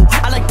Mabu,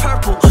 I like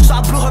purple, so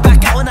I blew her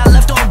back out when I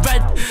left her on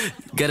red.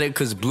 Get it?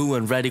 Cause blue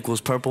and red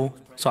equals purple.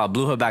 So I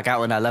blew her back out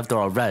when I left her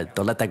on red.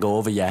 Don't let that go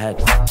over your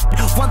head. 1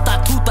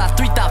 thought, 2 thought,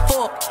 3 thought,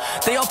 4.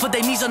 They all put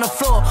their knees on the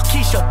floor.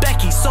 Keisha,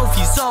 Becky,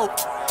 Sophie, Zoe.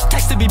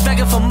 Texted me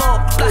begging for more.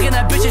 Blocking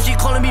that bitch if she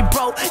calling me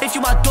bro. If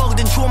you my dog,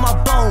 then chew on my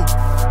bone.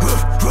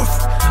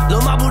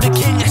 Lil Mabu the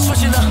king,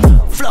 switching the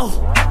flow.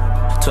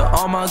 To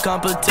all my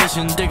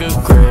competition, dig a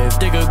grave,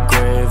 dig a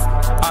grave.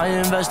 I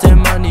invested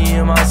money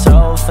in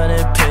myself and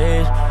it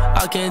paid.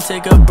 I can't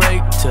take a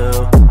break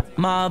till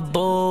my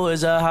bull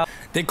is a house.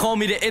 They call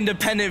me the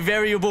independent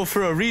variable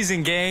for a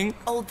reason, gang.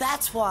 Oh,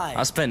 that's why.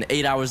 I spend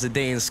 8 hours a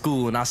day in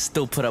school and I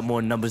still put up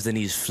more numbers than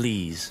these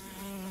fleas.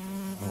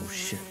 Oh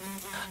shit.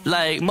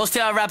 Like, most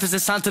of y'all rappers that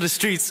signed to the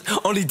streets,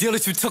 only deal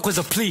that you took was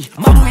a plea.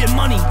 Mabu get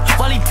money,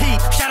 Wally P,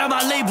 shout out my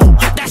label,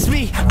 that's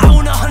me. I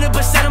own 100%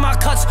 of my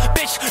cuts,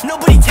 bitch,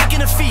 nobody taking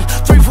a fee.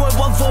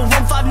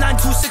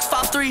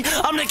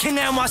 3.14159263, I'm the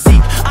king of NYC.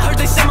 I heard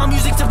they send my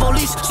music to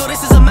police, so this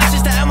is a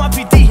message to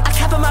NYPD. I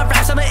cap in my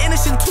raps, I'm an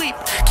innocent tweep.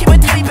 Keep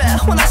my teddy bear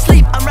when I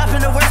sleep. I'm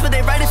rapping the words, but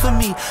they write it for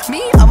me.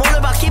 Me, I'm all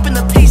about keeping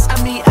the peace. I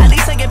mean, at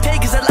least I get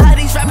paid, cause a lot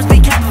of these rappers be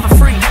capping for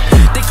free.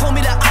 They call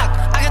me the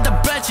Ock, I got the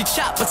bread she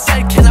chop, but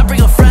said, can I bring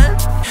a friend?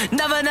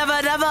 Never,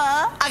 never, never.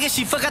 I guess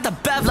she forgot the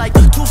bev, like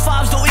 2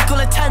 5s don't equal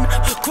a 10.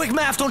 Quick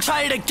math, don't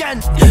try it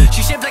again.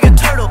 She shaped like a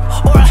turtle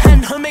or a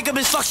hen. Her makeup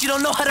is fucked, she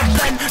don't know how to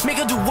blend. Make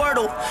her do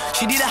Wordle.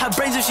 She need to have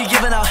brains if she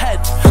giving out head.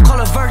 Call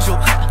her Virgil,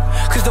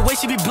 cause the way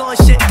she be blowing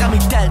shit got me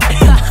dead.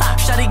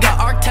 Shawty got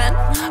arc 10.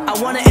 I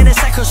wanna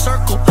intersect her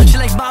circle. She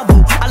like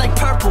Mabu, I like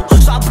purple,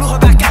 so I blew her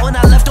back out when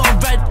I left her on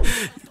red.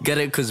 Get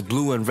it? Cause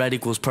blue and red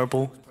equals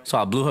purple. So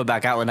I blew her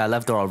back out when I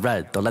left her on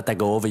red. Don't let that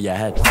go over your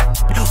head. 1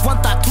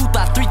 thought, 2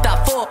 thought, 3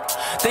 thought, 4.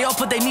 They all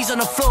put their knees on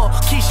the floor.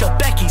 Keisha,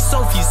 Becky,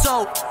 Sophie,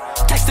 Zoe.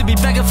 Texted me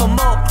begging for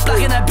more.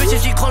 Blocking that bitch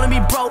if she calling me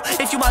bro.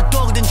 If you my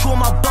dog, then chew on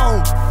my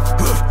bone.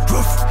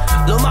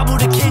 Lil Mabu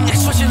the king,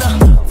 switching the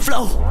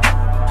flow.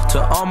 To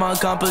all my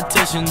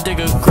competition, dig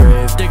a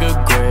grave, dig a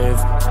grave.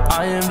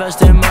 I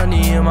invested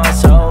money in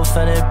myself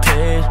and it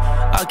paid.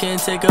 I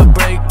can't take a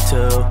break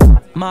till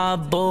my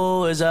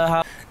bull is a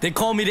house. They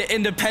call me the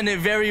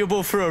independent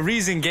variable for a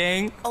reason,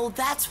 gang. Oh,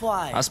 that's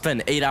why. I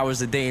spend 8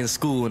 hours a day in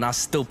school and I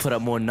still put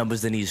up more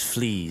numbers than these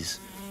fleas.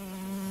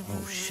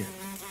 Oh shit.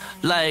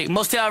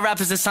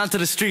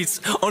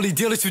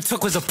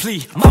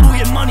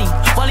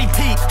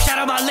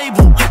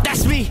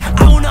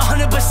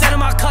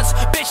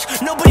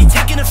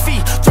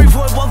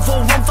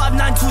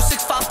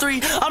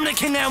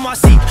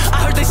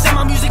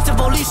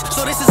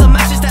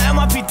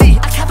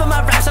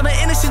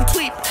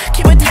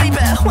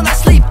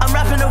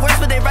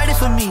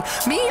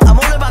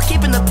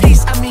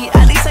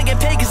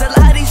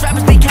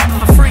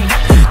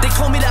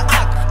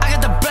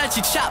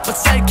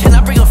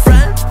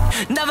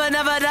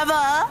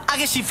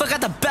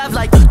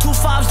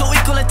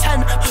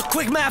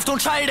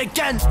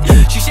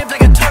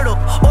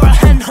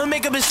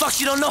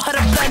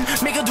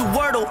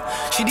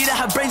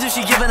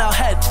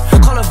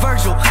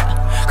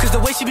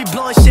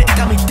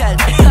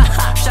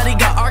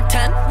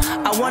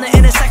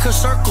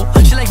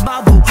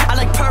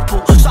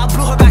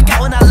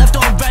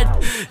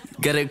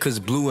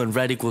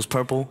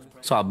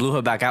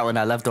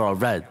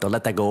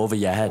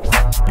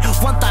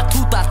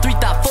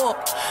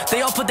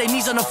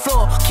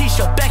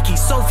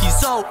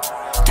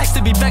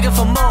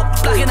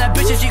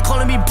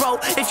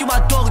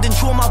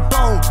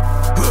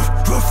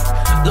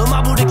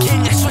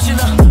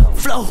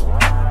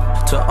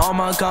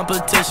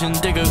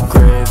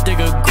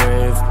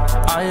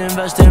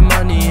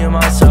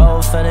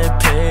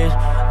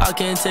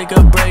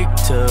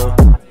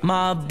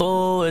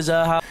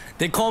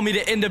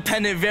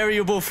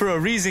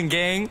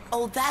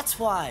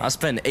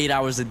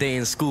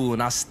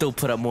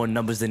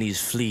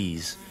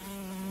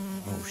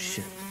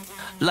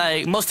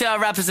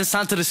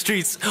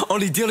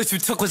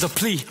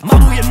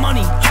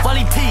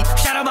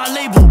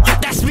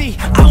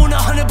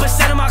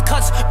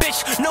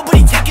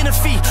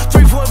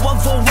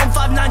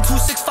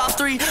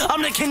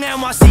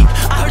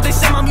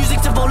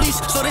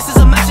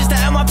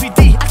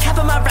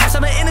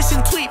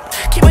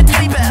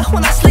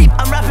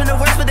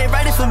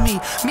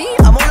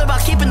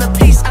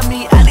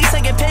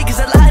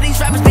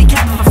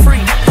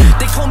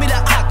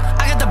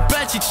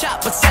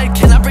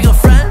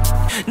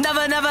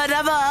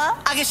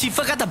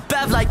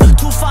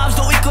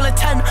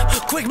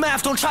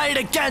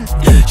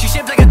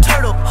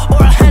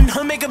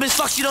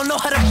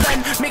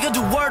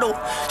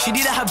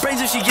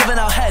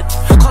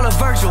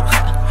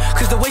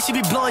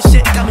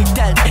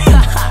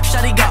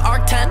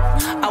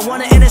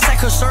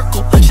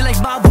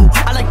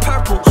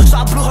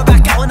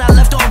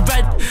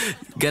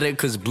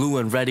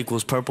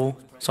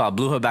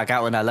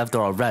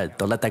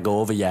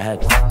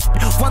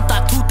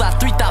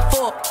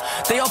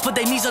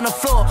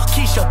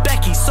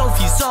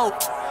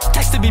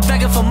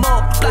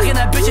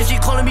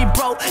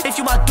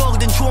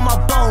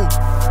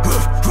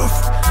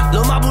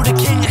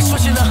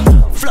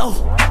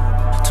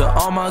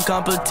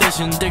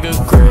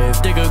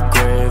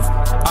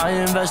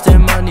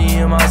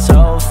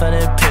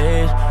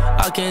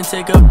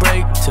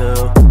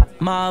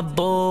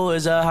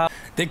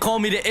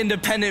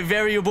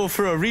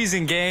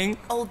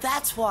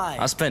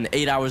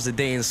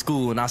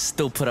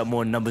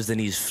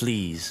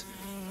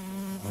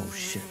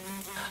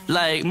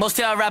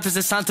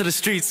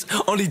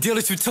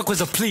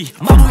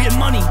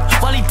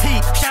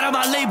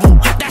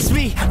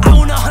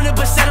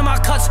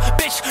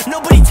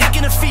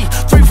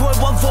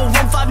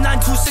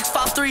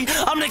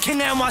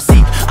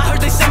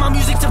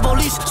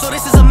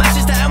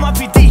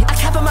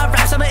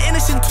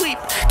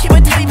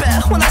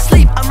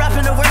 I'm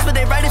rapping the words, but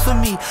they write it for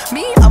me.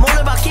 Me, I'm all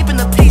about keeping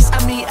the peace. I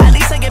mean, at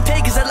least I get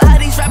paid, cause a lot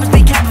of these rappers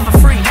be capping for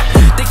free.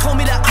 They call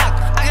me the Ock,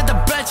 I got the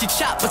bread, she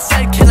chop, but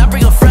said, can I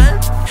bring a friend?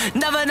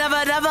 Never,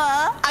 never, never.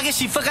 I guess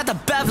she forgot the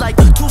bev, like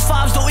 2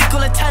 5s don't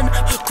equal a 10.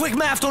 Quick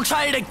math, don't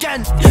try it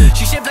again.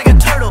 She shaped like a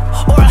turtle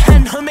or a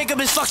hen. Her makeup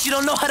is fucked, she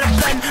don't know how to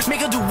blend. Make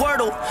her do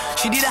Wordle.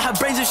 She need to have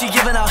brains if she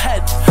giving out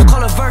head.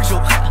 Call her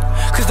Virgil,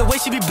 cause the way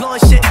she be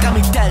blowing shit got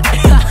me dead.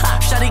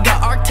 Shawty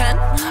got arc 10.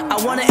 I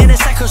wanna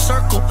intersect her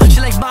circle.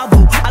 She like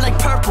Mabu, I like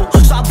purple,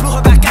 so I blew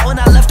her back out when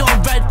I left her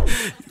on red.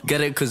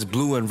 Get it? Cause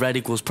blue and red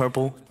equals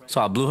purple. So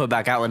I blew her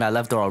back out when I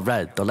left her on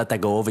red. Don't let that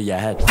go over your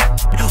head. 1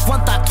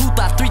 thought, 2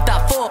 thought, 3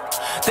 thought, 4.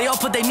 They all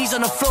put their knees on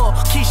the floor.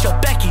 Keisha,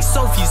 Becky,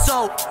 Sophie,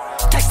 Zoe.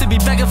 Texted me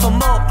begging for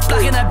more.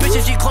 Blocking that bitch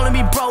if she calling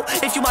me bro.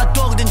 If you my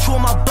dog, then chew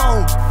on my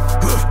bone.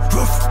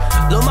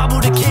 Lil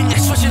Mabu the king,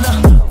 switching the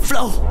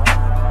flow.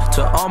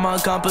 To all my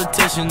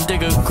competition,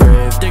 dig a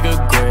grave, dig a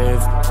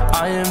grave.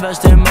 I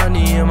invested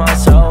money in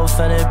myself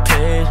and it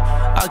paid.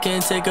 I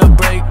can't take a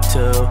break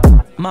till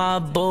my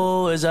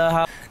bull is a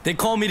house. They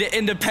call me the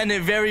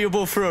independent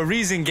variable for a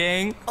reason,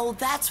 gang. Oh,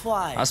 that's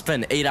why. I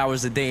spend 8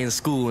 hours a day in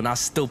school and I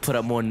still put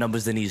up more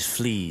numbers than these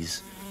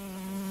fleas.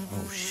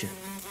 Oh shit.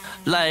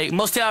 Like,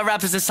 most of y'all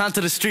rappers that signed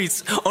to the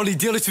streets, only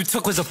dealers we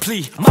took was a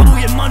plea.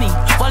 Mabu your money,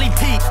 Wally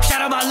P,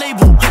 shout out my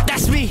label,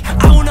 that's me.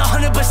 I own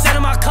 100%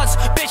 of my cuts,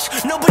 bitch,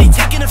 nobody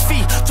taking a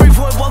fee.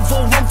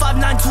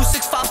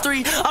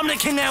 3.1415926553, I'm the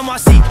king of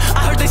NYC.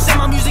 I heard they send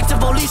my music to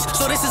police,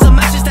 so this is a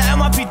message to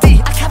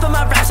NYPD. I cap in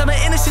my raps, I'm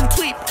an innocent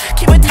tweet.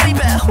 Keep my teddy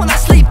bear when I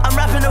sleep.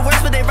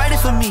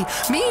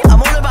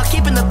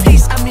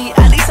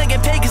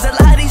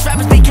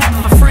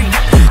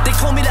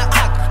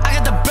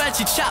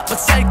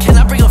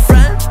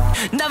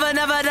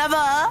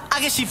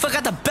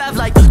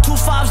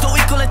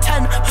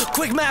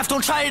 quick math,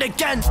 don't try it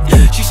again.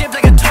 She shaped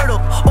like a turtle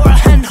or a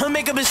hen. Her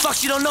makeup is fucked,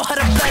 she don't know how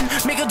to blend.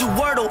 Make her do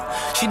Wordle.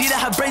 She need to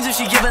have brains if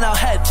she giving out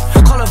head.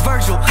 Call her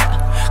Virgil,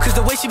 cause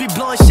the way she be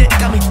blowing shit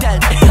got me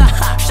dead.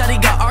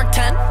 Shawty got arc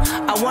 10,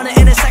 I want to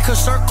intersect her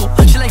circle.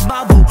 She like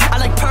Mabu, I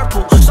like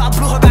purple, so I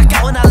blew her back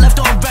out when I left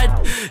her on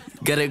red.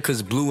 Get it?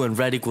 Cause blue and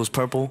red equals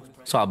purple.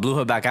 So I blew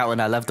her back out when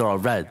I left her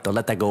on red. Don't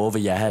let that go over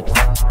your head. 1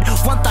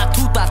 thought,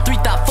 2 thought, 3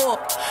 thought,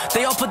 4.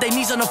 They all put their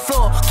knees on the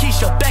floor.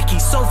 Keisha, Becky,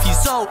 Sophie,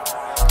 Zoe.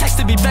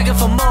 Texting me begging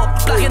for more.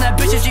 Blocking that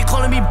bitch if she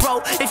calling me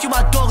bro. If you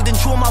my dog, then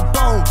chew on my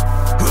bone.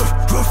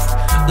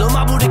 Lil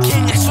Mabu the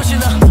king, switching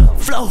the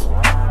flow.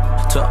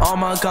 To all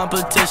my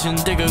competition,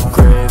 dig a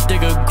grave,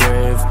 dig a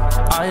grave.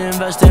 I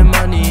invested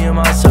money in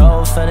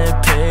myself and it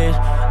paid.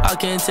 I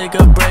can't take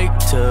a break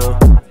till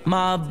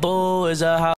my boo is a house.